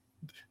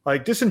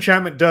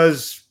 Disenchantment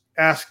does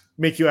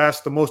make you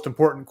ask the most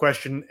important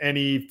question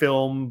any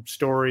film,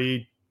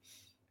 story,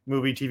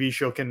 movie, TV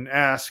show can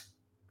ask,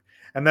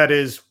 and that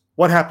is,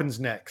 what happens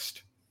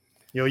next?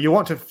 You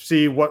want to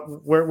see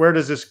where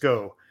does this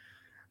go?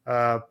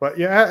 But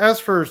yeah, as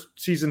for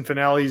season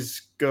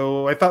finales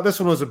go, I thought this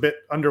one was a bit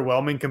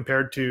underwhelming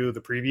compared to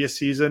the previous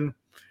season,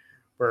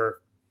 where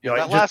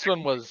that last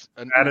one was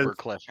an uber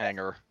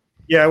cliffhanger.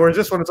 Yeah, whereas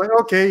this one, it's like,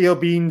 okay,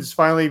 Bean's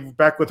finally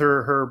back with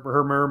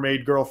her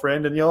mermaid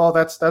girlfriend, and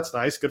that's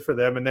nice, good for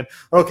them. And then,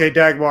 okay,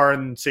 Dagmar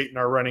and Satan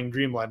are running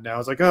Dreamland now.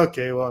 It's like,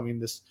 okay, well, I mean,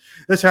 this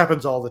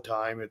happens all the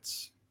time.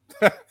 This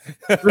is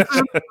the first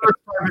time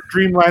that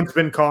Dreamland's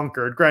been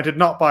conquered. Granted,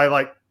 not by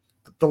like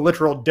the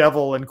literal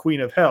devil and Queen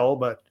of Hell,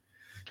 but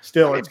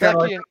still, it's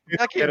Becky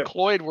and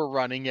Cloyd were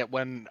running it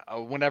when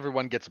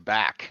everyone gets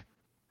back,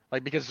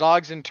 like because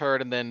Zog's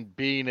interred and then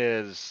Bean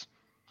is.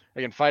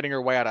 Again, fighting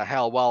her way out of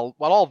hell. While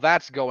all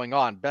that's going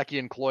on, Becky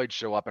and Cloyd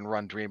show up and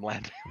run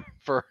Dreamland.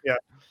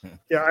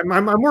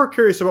 I'm more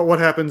curious about what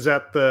happens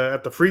at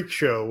the freak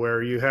show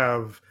where you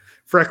have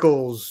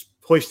Freckles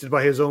hoisted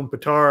by his own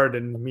petard,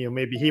 and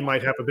maybe he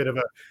might have a bit of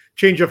a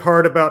change of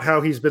heart about how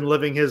he's been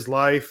living his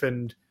life,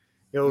 and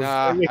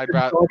Zog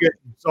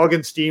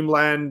and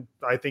Steamland,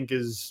 I think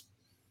is.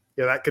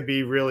 Yeah, that could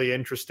be really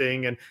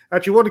interesting. And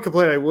actually, one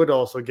complaint I would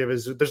also give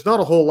is there's not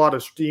a whole lot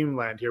of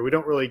Steamland here. We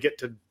don't really get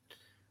to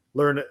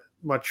learn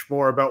much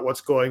more about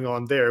what's going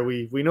on there.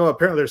 We know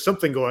apparently there's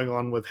something going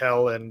on with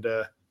Hell and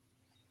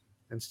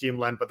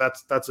Steamland, but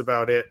that's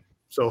about it.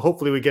 So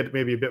hopefully we get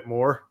maybe a bit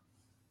more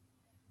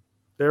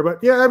there. But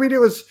yeah, I mean it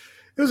was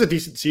a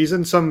decent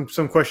season. Some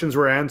questions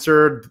were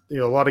answered. A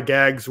lot of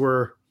gags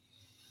were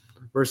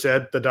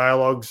said. The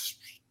dialogue's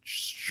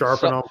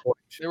sharp and on point.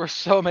 There were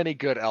so many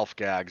good elf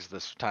gags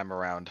this time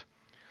around.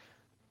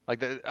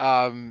 Like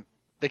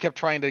they kept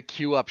trying to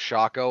queue up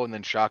Shaco, and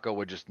then Shaco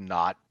would just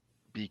not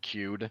be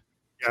queued.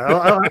 Yeah,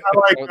 I like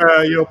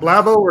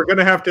Blabo. We're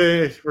gonna have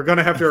to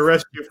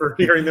arrest you for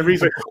hearing the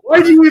reason.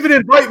 Why do you even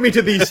invite me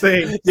to these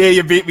things? Yeah,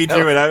 you beat me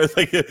to it. I was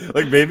like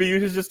maybe you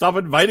should just stop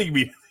inviting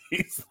me to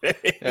these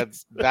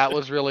things. That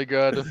was really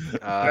good.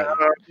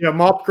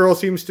 Mop Girl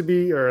seems to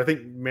be, or I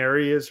think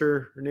Mary is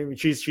her name.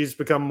 She's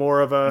become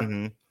more of a.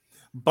 Mm-hmm.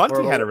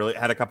 Bunty had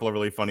a couple of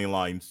really funny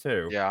lines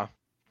too. Yeah.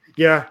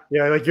 Yeah.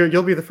 Like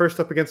you'll be the first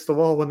up against the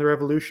wall when the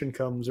revolution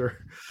comes,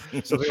 or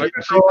something like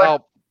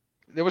that.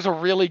 There was a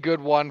really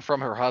good one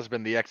from her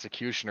husband, the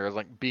executioner.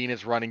 Like Bean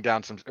is running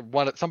down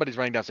somebody's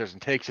running downstairs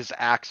and takes his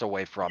axe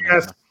away from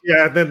him.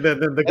 Yeah. Then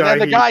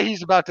the guy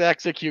he's about to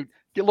execute,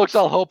 he looks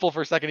all hopeful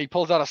for a second. He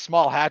pulls out a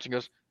small hatch and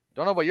goes,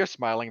 "Don't know what you're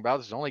smiling about.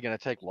 This is only going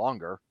to take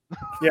longer."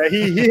 Yeah,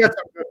 he had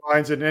some good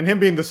lines, and him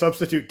being the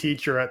substitute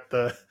teacher at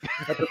the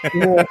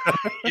school.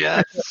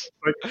 Yes,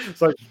 it's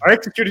like I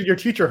executed your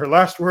teacher. Her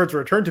last words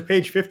were "Return to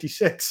page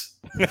 56."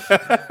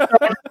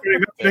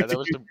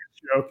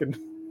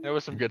 There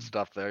was some good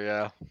stuff there.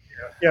 Yeah.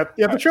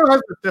 The show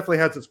definitely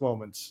has its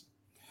moments.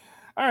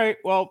 All right.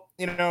 Well,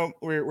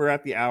 we're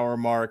at the hour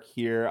mark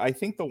here. I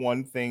think the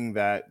one thing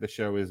that the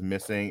show is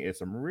missing is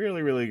some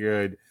really, really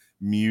good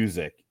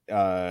music.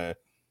 I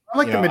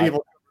like the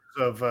medieval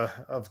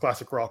of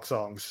classic rock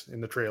songs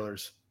in the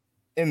trailers.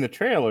 In the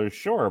trailers,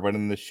 sure, but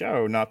in the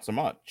show, not so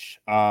much.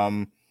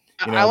 I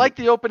like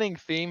the opening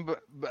theme,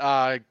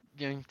 but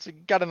it's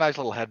got a nice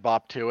little head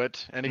bop to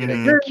it, and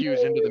again, it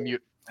cues into the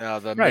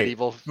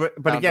medieval.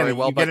 But again,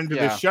 you get into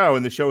the show,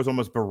 and the show is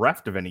almost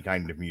bereft of any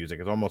kind of music.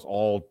 It's almost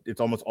all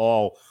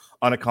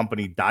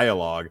unaccompanied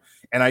dialogue,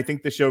 and I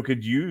think the show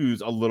could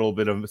use a little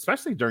bit of,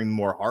 especially during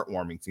more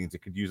heartwarming scenes, it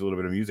could use a little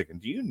bit of music. And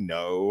do you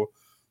know,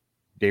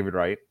 David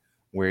Wright,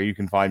 where you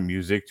can find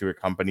music to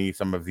accompany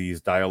some of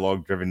these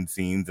dialogue-driven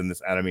scenes in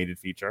this animated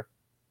feature?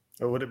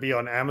 Or would it be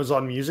on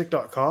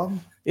AmazonMusic.com?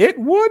 It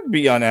would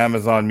be on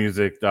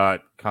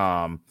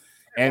AmazonMusic.com,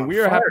 and we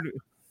are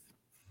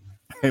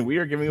we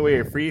are giving away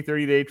a free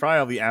 30-day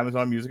trial of the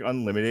Amazon Music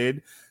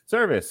Unlimited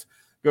service.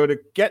 Go to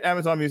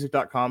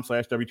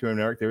getamazonmusic.com/W2M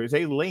Network. There is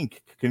a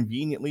link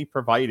conveniently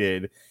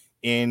provided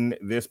in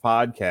this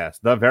podcast.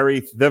 The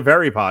very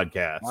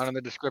podcast. On in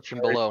the description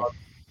below.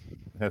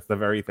 That's the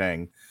very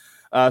thing.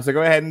 So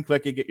go ahead and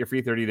click it. Get your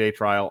free 30-day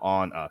trial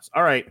on us.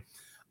 All right.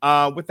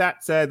 With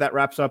that said, that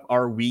wraps up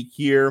our week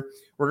here.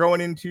 We're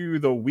going into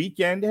the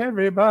weekend.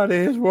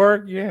 Everybody's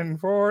working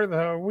for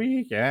the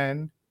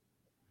weekend.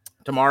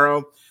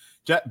 Tomorrow,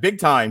 big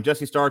time,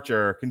 Jesse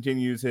Starcher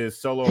continues his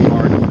solo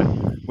march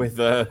with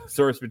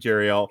source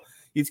material.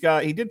 He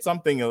did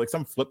something like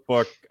some flip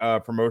book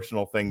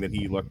promotional thing that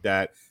he looked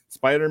at,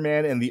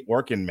 Spider-Man and the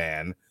Orkin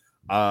Man.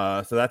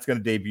 So that's going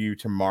to debut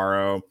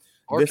tomorrow.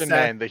 Orkin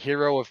Man, the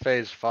hero of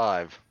Phase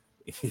 5.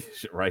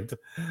 Right.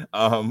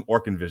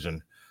 Orkin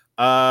Vision.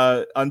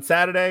 On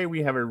Saturday,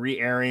 we have a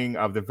re-airing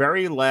of the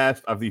very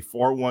last of the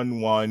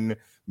 411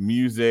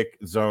 Music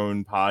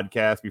Zone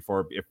podcast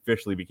before it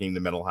officially became the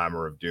Metal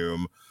Hammer of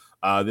Doom.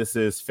 This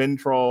is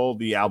Fintroll.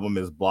 The album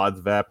is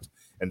Blodsvept,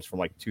 and it's from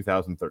like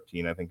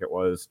 2013, I think it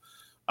was.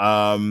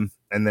 And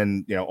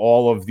then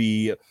all of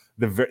the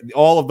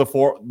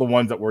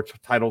ones that were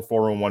titled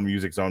 401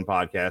 Music Zone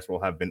podcast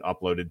will have been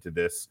uploaded to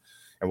this,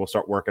 and we'll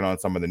start working on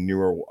some of the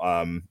newer,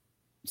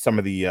 some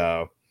of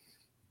the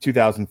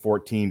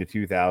 2014 to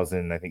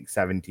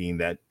 2017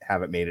 that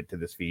haven't made it to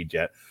this feed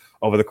yet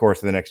over the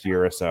course of the next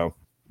year or so.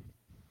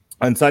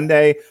 On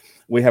Sunday,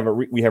 we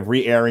have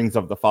re-airings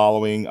of the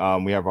following.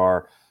 We have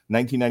our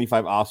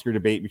 1995 Oscar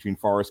debate between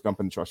Forrest Gump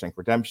and Shawshank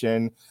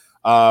Redemption.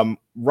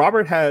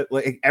 Robert had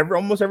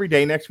almost every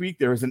day next week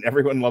there is an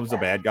Everyone Loves a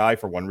Bad Guy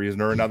for one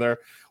reason or another.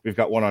 We've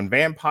got one on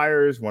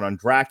vampires, one on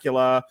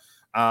Dracula,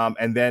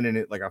 and then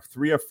in like a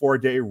 3 or 4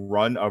 day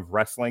run of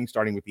wrestling,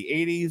 starting with the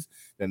 80s,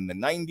 then the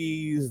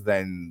 90s,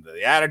 then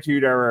the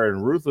Attitude Era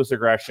and Ruthless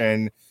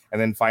Aggression,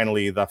 and then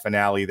finally the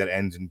finale that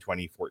ends in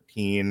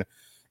 2014.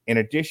 In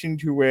addition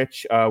to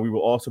which, we will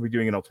also be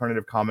doing an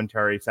alternative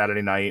commentary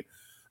Saturday night,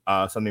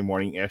 Sunday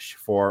morning-ish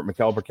for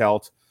Mikkel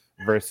Berkelt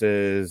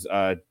versus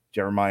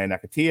Jeremiah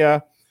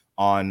Nakatia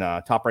on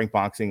Top Rank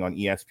Boxing on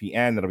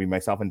ESPN. That'll be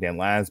myself and Dan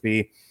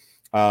Lasby.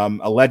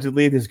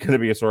 Allegedly, there's going to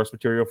be a source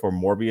material for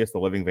Morbius, the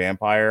Living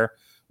Vampire,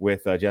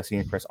 with Jesse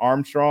and Chris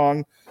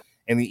Armstrong.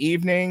 In the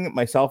evening,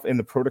 myself and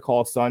the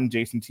Protocol son,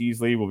 Jason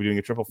Teasley, will be doing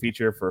a triple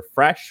feature for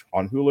Fresh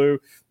on Hulu,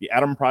 The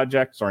Atom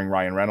Project, starring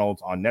Ryan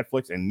Reynolds on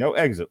Netflix, and No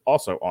Exit,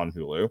 also on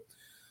Hulu.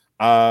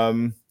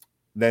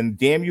 Then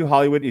Damn You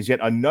Hollywood is yet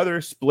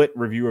another split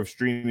review of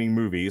streaming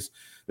movies.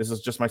 This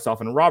is just myself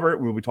and Robert.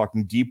 We'll be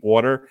talking Deep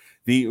Water.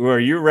 Are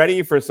you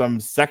ready for some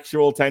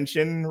sexual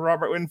tension,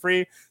 Robert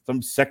Winfrey?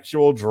 Some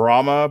sexual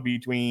drama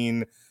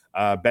between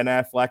Ben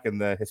Affleck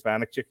and the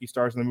Hispanic chick he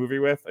stars in the movie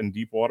with in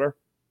Deep Water?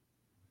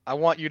 I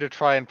want you to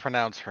try and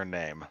pronounce her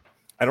name.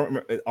 I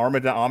don't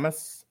remember.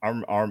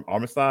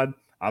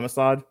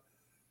 Amistad?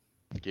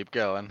 Keep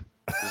going.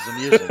 This is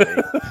amusing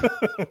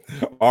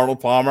me. Arnold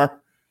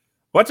Palmer.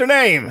 What's her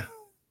name?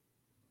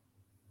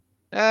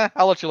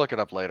 I'll let you look it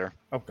up later.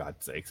 Oh,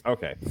 God's sakes.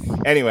 Okay.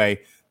 Anyway,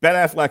 Ben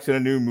Affleck's in a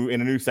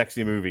new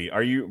sexy movie.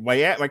 Are you?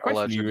 My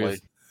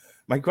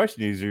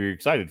question is, are you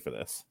excited for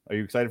this? Are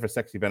you excited for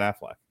sexy Ben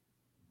Affleck?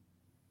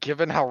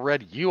 Given how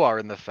red you are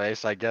in the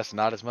face, I guess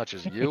not as much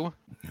as you.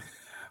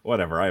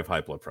 Whatever. I have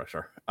high blood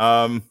pressure.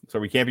 So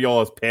we can't be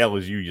all as pale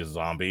as you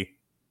zombie.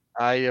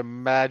 I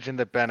imagine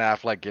that Ben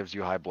Affleck gives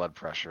you high blood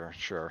pressure.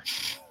 Sure.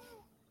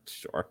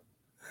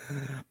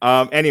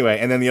 Anyway,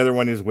 and then the other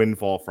one is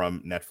Windfall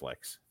from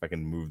Netflix. If I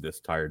can move this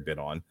tired bit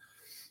on.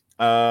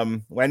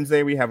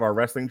 Wednesday, we have our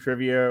wrestling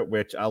trivia,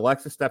 which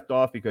Alexa stepped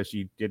off because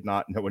she did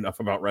not know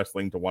enough about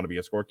wrestling to want to be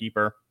a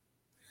scorekeeper.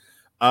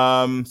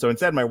 So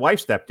instead, my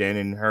wife stepped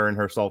in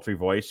her sultry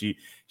voice. She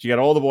got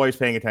all the boys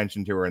paying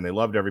attention to her, and they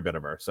loved every bit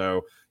of her.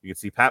 So you can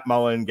see Pat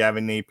Mullen,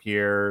 Gavin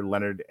Napier,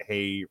 Leonard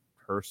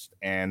Hayhurst,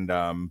 and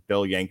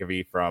Bill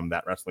Yankovic from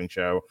That Wrestling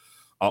Show,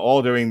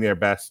 all doing their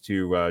best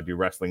to do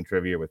wrestling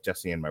trivia with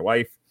Jesse and my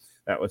wife.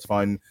 That was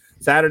fun.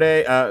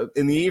 Saturday,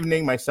 in the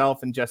evening,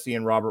 myself and Jesse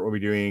and Robert will be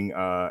doing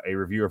a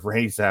review of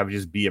Randy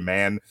Savage's Be a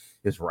Man,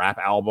 his rap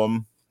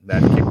album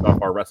that kicked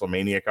off our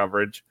WrestleMania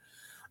coverage.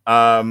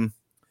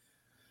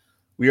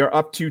 We are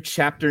up to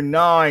Chapter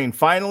 9.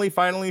 Finally,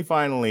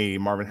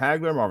 Marvin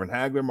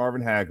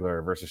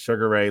Hagler versus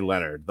Sugar Ray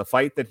Leonard. The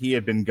fight that he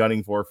had been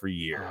gunning for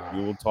years.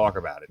 We will talk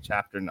about it.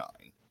 Chapter 9.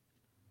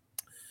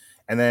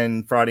 And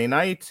then Friday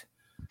night,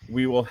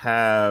 we will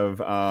have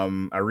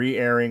a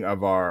re-airing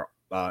of our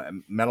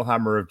Metal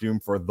Hammer of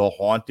Doom for The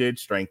Haunted,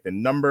 Strength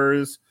in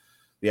Numbers.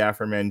 The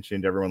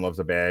aforementioned Everyone Loves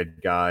a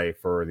Bad Guy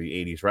for the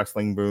 80s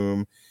wrestling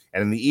boom.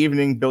 And in the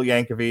evening, Bill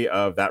Yankovic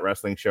of That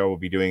Wrestling Show will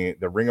be doing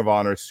the Ring of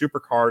Honor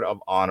Supercard of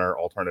Honor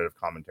alternative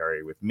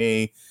commentary with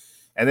me.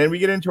 And then we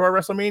get into our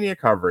WrestleMania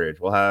coverage.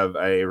 We'll have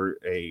a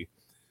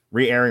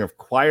re-airing of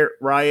Quiet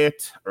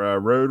Riot,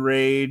 Road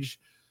Rage,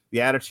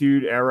 The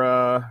Attitude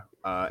Era,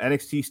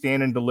 NXT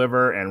Stand and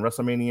Deliver, and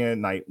WrestleMania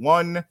Night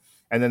 1.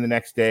 And then the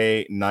next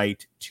day,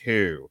 Night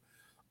 2.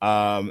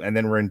 And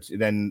then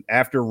then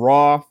after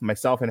Raw,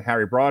 myself and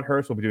Harry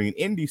Broadhurst will be doing an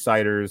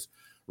Insiders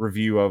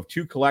review of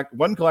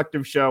one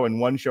collective show and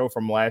one show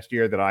from last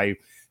year that I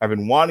have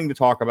been wanting to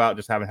talk about,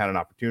 just haven't had an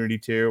opportunity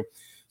to.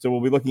 So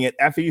we'll be looking at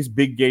Effie's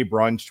Big Gay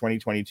Brunch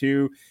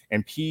 2022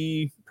 and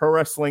Pro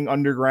Wrestling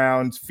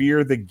Underground's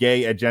Fear the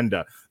Gay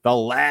Agenda, the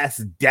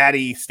last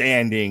daddy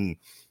standing.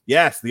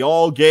 Yes, the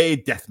all-gay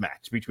death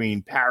match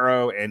between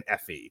Paro and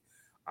Effie.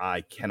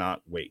 I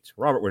cannot wait.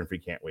 Robert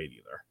Winfrey can't wait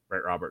either.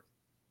 Right, Robert?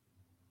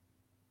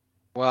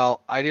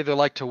 Well, I'd either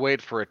like to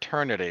wait for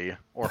eternity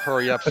or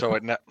hurry up so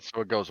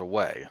it goes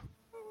away.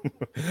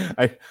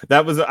 I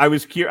was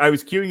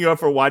queuing you up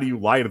for why do you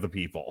lie to the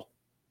people?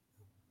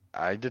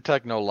 I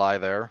detect no lie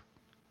there.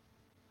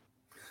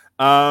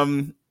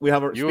 We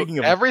have speaking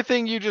of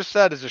everything you just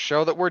said is a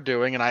show that we're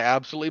doing, and I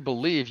absolutely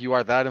believe you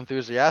are that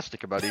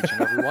enthusiastic about each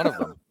and every one of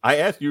them. I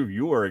asked you if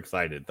you were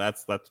excited.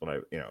 That's what I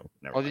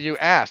never. Well, you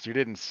asked, you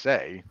didn't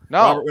say.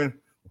 No.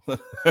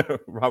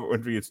 Robert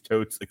Winfrey is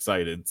totes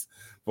excited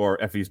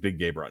for Effie's Big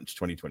Gay Brunch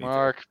 2022.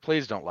 Mark,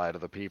 please don't lie to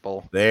the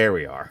people. There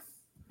we are.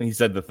 He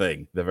said the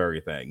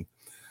very thing.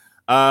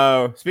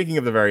 Speaking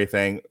of the very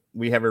thing,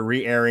 we have a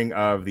re-airing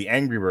of the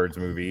Angry Birds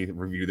movie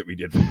review that we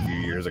did from a few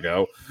years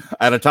ago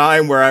at a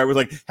time where I was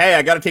like, hey,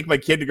 I got to take my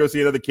kid to go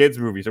see another kids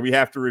movie, so we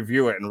have to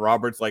review it. And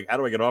Robert's like, how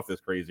do I get off this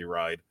crazy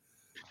ride?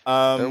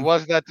 There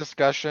was that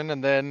discussion,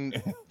 and then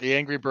the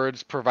Angry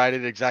Birds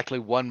provided exactly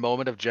one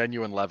moment of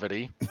genuine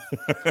levity.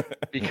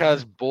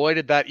 Because boy,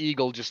 did that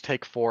eagle just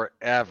take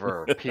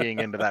forever peeing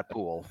into that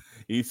pool.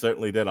 He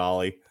certainly did,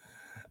 Ollie.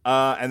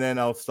 And then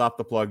I'll stop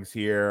the plugs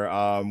here.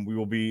 We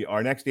will be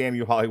our next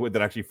DMU Hollywood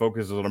that actually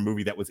focuses on a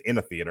movie that was in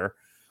a theater,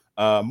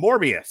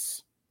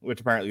 Morbius,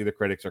 which apparently the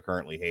critics are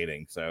currently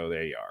hating. So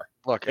there you are.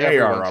 Look, there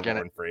you are,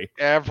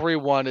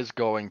 everyone is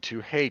going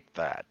to hate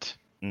that.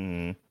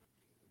 Mm-hmm.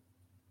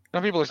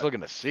 Some people are still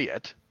going to see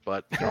it,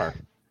 but Sure.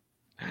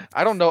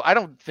 I don't know. I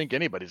don't think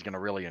anybody's going to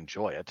really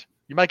enjoy it.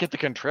 You might get the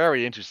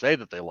contrarians who say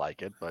that they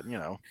like it, but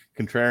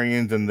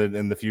contrarians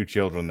and the few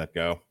children that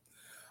go.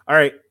 All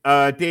right,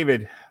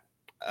 David,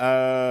 you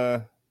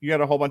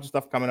got a whole bunch of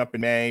stuff coming up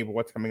in May, but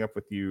what's coming up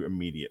with you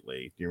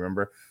immediately? Do you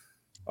remember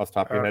off the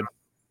top of your head?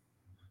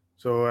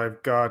 So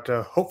I've got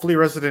hopefully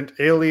Resident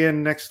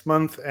Alien next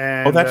month,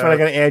 and that's right. I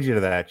got to add you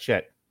to that.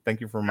 Shit. Thank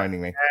you for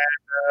reminding me.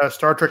 And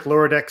Star Trek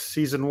Lower Decks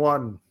Season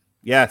 1.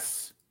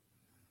 Yes.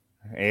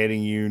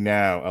 Adding you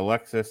now,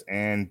 Alexis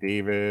and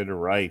David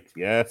Wright.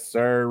 Yes,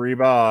 sir,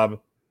 Rebob.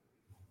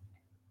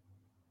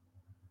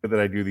 That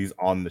I do these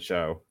on the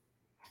show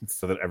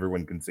so that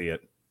everyone can see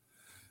it.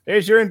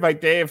 There's your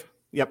invite, Dave.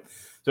 Yep.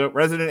 So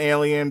Resident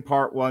Alien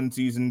Part 1,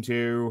 Season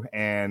 2,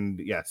 and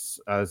yes,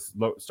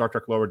 Star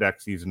Trek Lower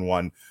Deck Season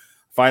 1.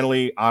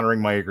 Finally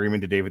honoring my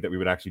agreement to David that we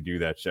would actually do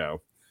that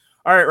show.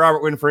 All right,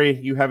 Robert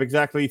Winfrey, you have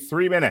exactly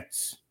 3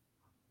 minutes.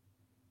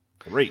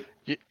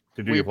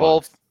 To do your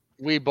plugs.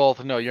 We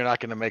both know you're not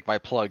going to make my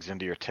plugs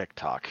into your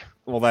TikTok.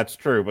 Well, that's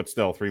true, but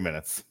still 3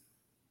 minutes.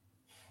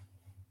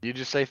 You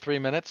just say 3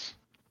 minutes?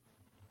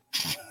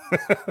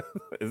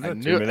 Isn't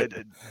it 2 minutes?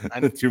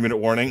 The 2 minute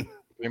warning?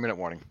 3 minute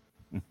warning.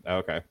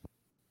 Okay.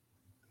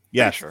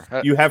 Yes, sure.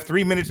 You have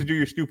 3 minutes to do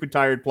your stupid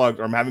tired plugs,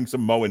 or I'm having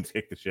some Moans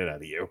kick the shit out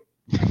of you.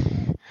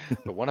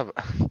 But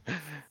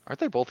aren't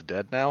they both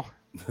dead now?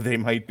 They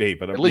might be,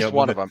 but at least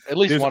one of them. At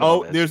least one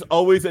of them. There's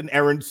always an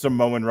errant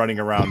Samoan running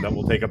around that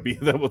will take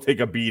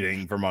a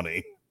beating for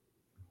money.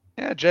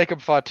 Yeah,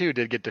 Jacob Fatu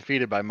did get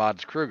defeated by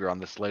Mods Kruger on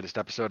this latest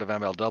episode of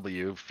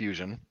MLW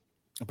Fusion.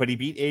 But he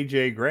beat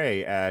AJ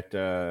Gray at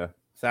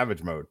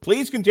Savage Mode.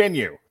 Please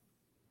continue.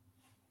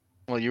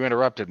 Well, you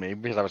interrupted me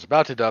because I was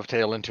about to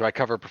dovetail into I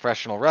cover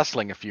professional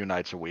wrestling a few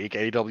nights a week.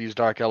 AEW's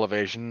Dark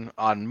Elevation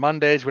on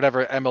Mondays,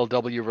 whatever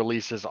MLW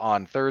releases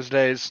on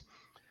Thursdays,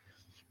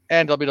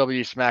 and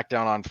WWE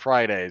SmackDown on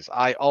Fridays.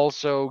 I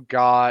also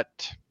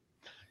got,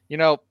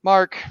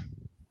 Mark,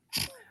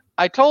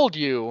 I told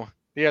you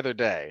the other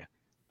day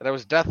that I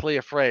was deathly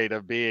afraid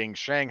of being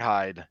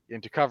shanghaied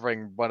into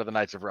covering one of the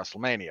nights of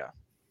WrestleMania.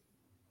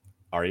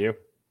 Are you?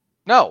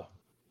 No.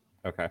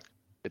 Okay.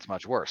 It's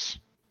much worse.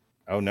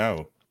 Oh,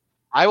 no.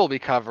 I will be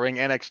covering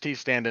NXT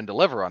Stand and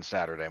Deliver on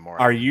Saturday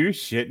morning. Are you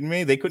shitting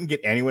me? They couldn't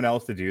get anyone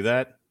else to do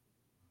that?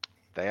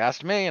 They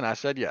asked me, and I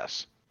said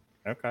yes.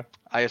 Okay.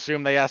 I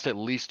assume they asked at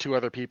least 2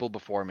 other people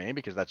before me,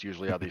 because that's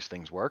usually how these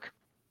things work.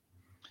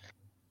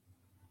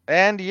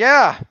 And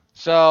yeah,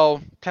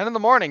 so 10 in the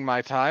morning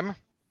my time,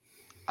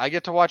 I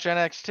get to watch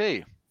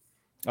NXT.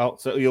 Oh,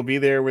 so you'll be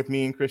there with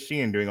me and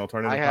Christine doing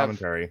alternative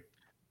commentary.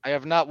 I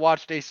have not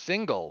watched a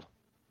single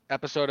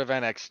episode of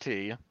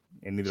NXT.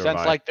 And neither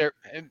since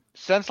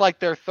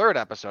their 3rd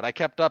episode. I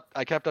kept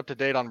up to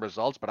date on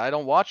results, but I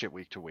don't watch it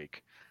week to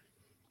week.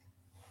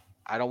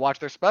 I don't watch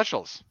their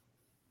specials.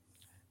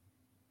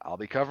 I'll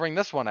be covering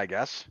this one, I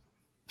guess.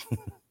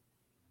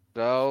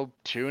 So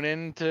tune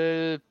in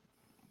to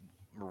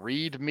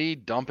read me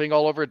dumping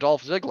all over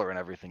Dolph Ziggler and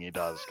everything he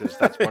does, because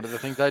that's one of the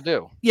things I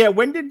do. Yeah,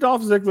 when did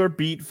Dolph Ziggler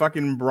beat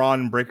fucking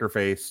Braun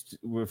Breakerface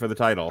for the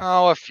title?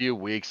 Oh, a few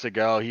weeks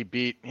ago. I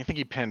think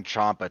he pinned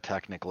Ciampa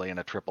technically in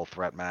a triple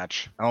threat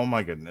match. Oh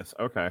my goodness.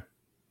 Okay.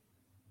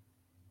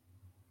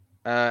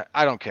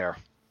 I don't care.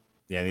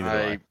 Yeah,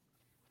 neither do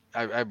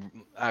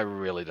I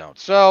really don't.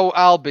 So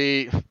I'll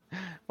be.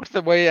 What's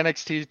the way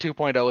NXT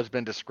 2.0 has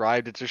been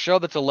described? It's a show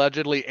that's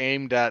allegedly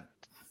aimed at,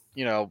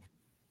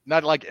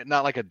 not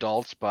like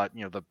adults, but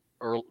the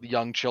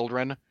young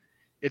children.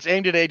 It's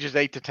aimed at ages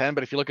 8 to 10,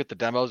 but if you look at the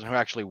demos and who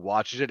actually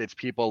watches it, it's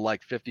people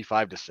like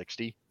 55 to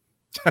 60.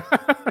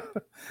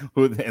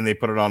 And they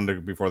put it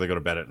on before they go to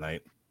bed at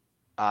night.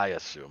 I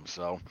assume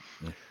so.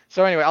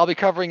 So anyway, I'll be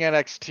covering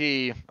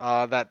NXT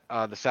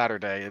the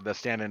Saturday, the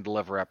Stand and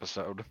Deliver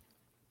episode.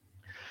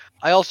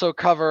 I also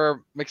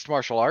cover mixed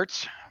martial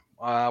arts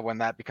when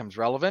that becomes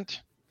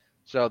relevant.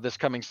 So this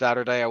coming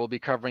Saturday, I will be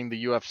covering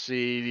the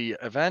UFC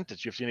event.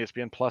 It's UFC and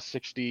ESPN Plus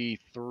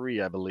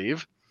 63, I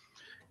believe.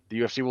 The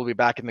UFC will be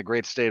back in the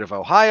great state of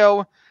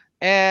Ohio,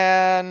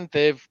 and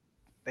they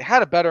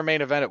had a better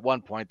main event at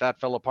one point. That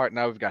fell apart.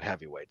 Now we've got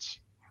heavyweights.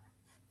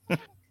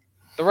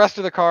 The rest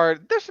of the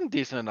card, there's some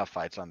decent enough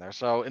fights on there.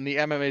 So in the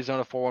MMA zone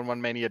of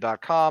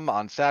 411mania.com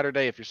on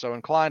Saturday, if you're so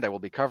inclined, I will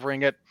be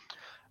covering it.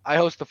 I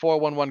host the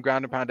 411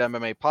 Ground and Pound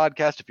MMA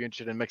podcast. If you're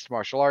interested in mixed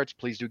martial arts,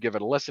 please do give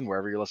it a listen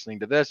wherever you're listening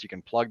to this. You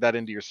can plug that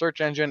into your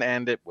search engine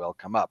and it will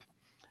come up.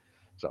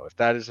 So if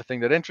that is a thing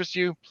that interests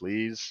you,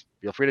 please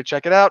feel free to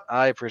check it out.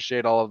 I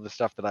appreciate all of the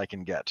stuff that I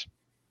can get.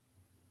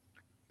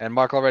 And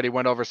Mark already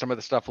went over some of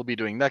the stuff we'll be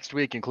doing next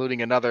week,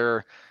 including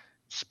another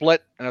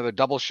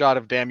double shot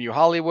of Damn You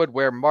Hollywood,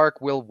 where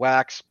Mark will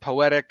wax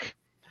poetic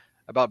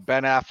about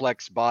Ben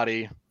Affleck's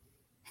body.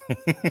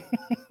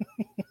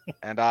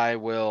 And I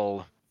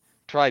will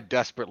try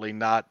desperately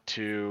not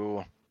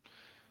to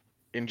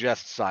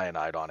ingest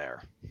cyanide on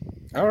air.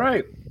 All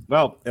right.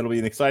 Well, it'll be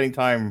an exciting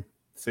time,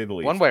 to say the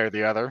least. One way or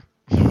the other.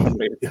 One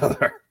way or the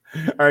other.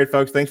 All right,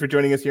 folks. Thanks for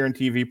joining us here in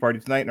TV Party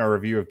tonight in our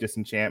review of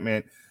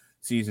Disenchantment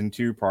Season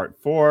 2, Part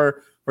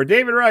 4. For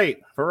David Wright,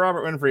 for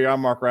Robert Winfrey,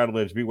 I'm Mark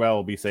Radulich. Be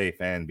well, be safe,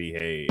 and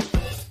behave.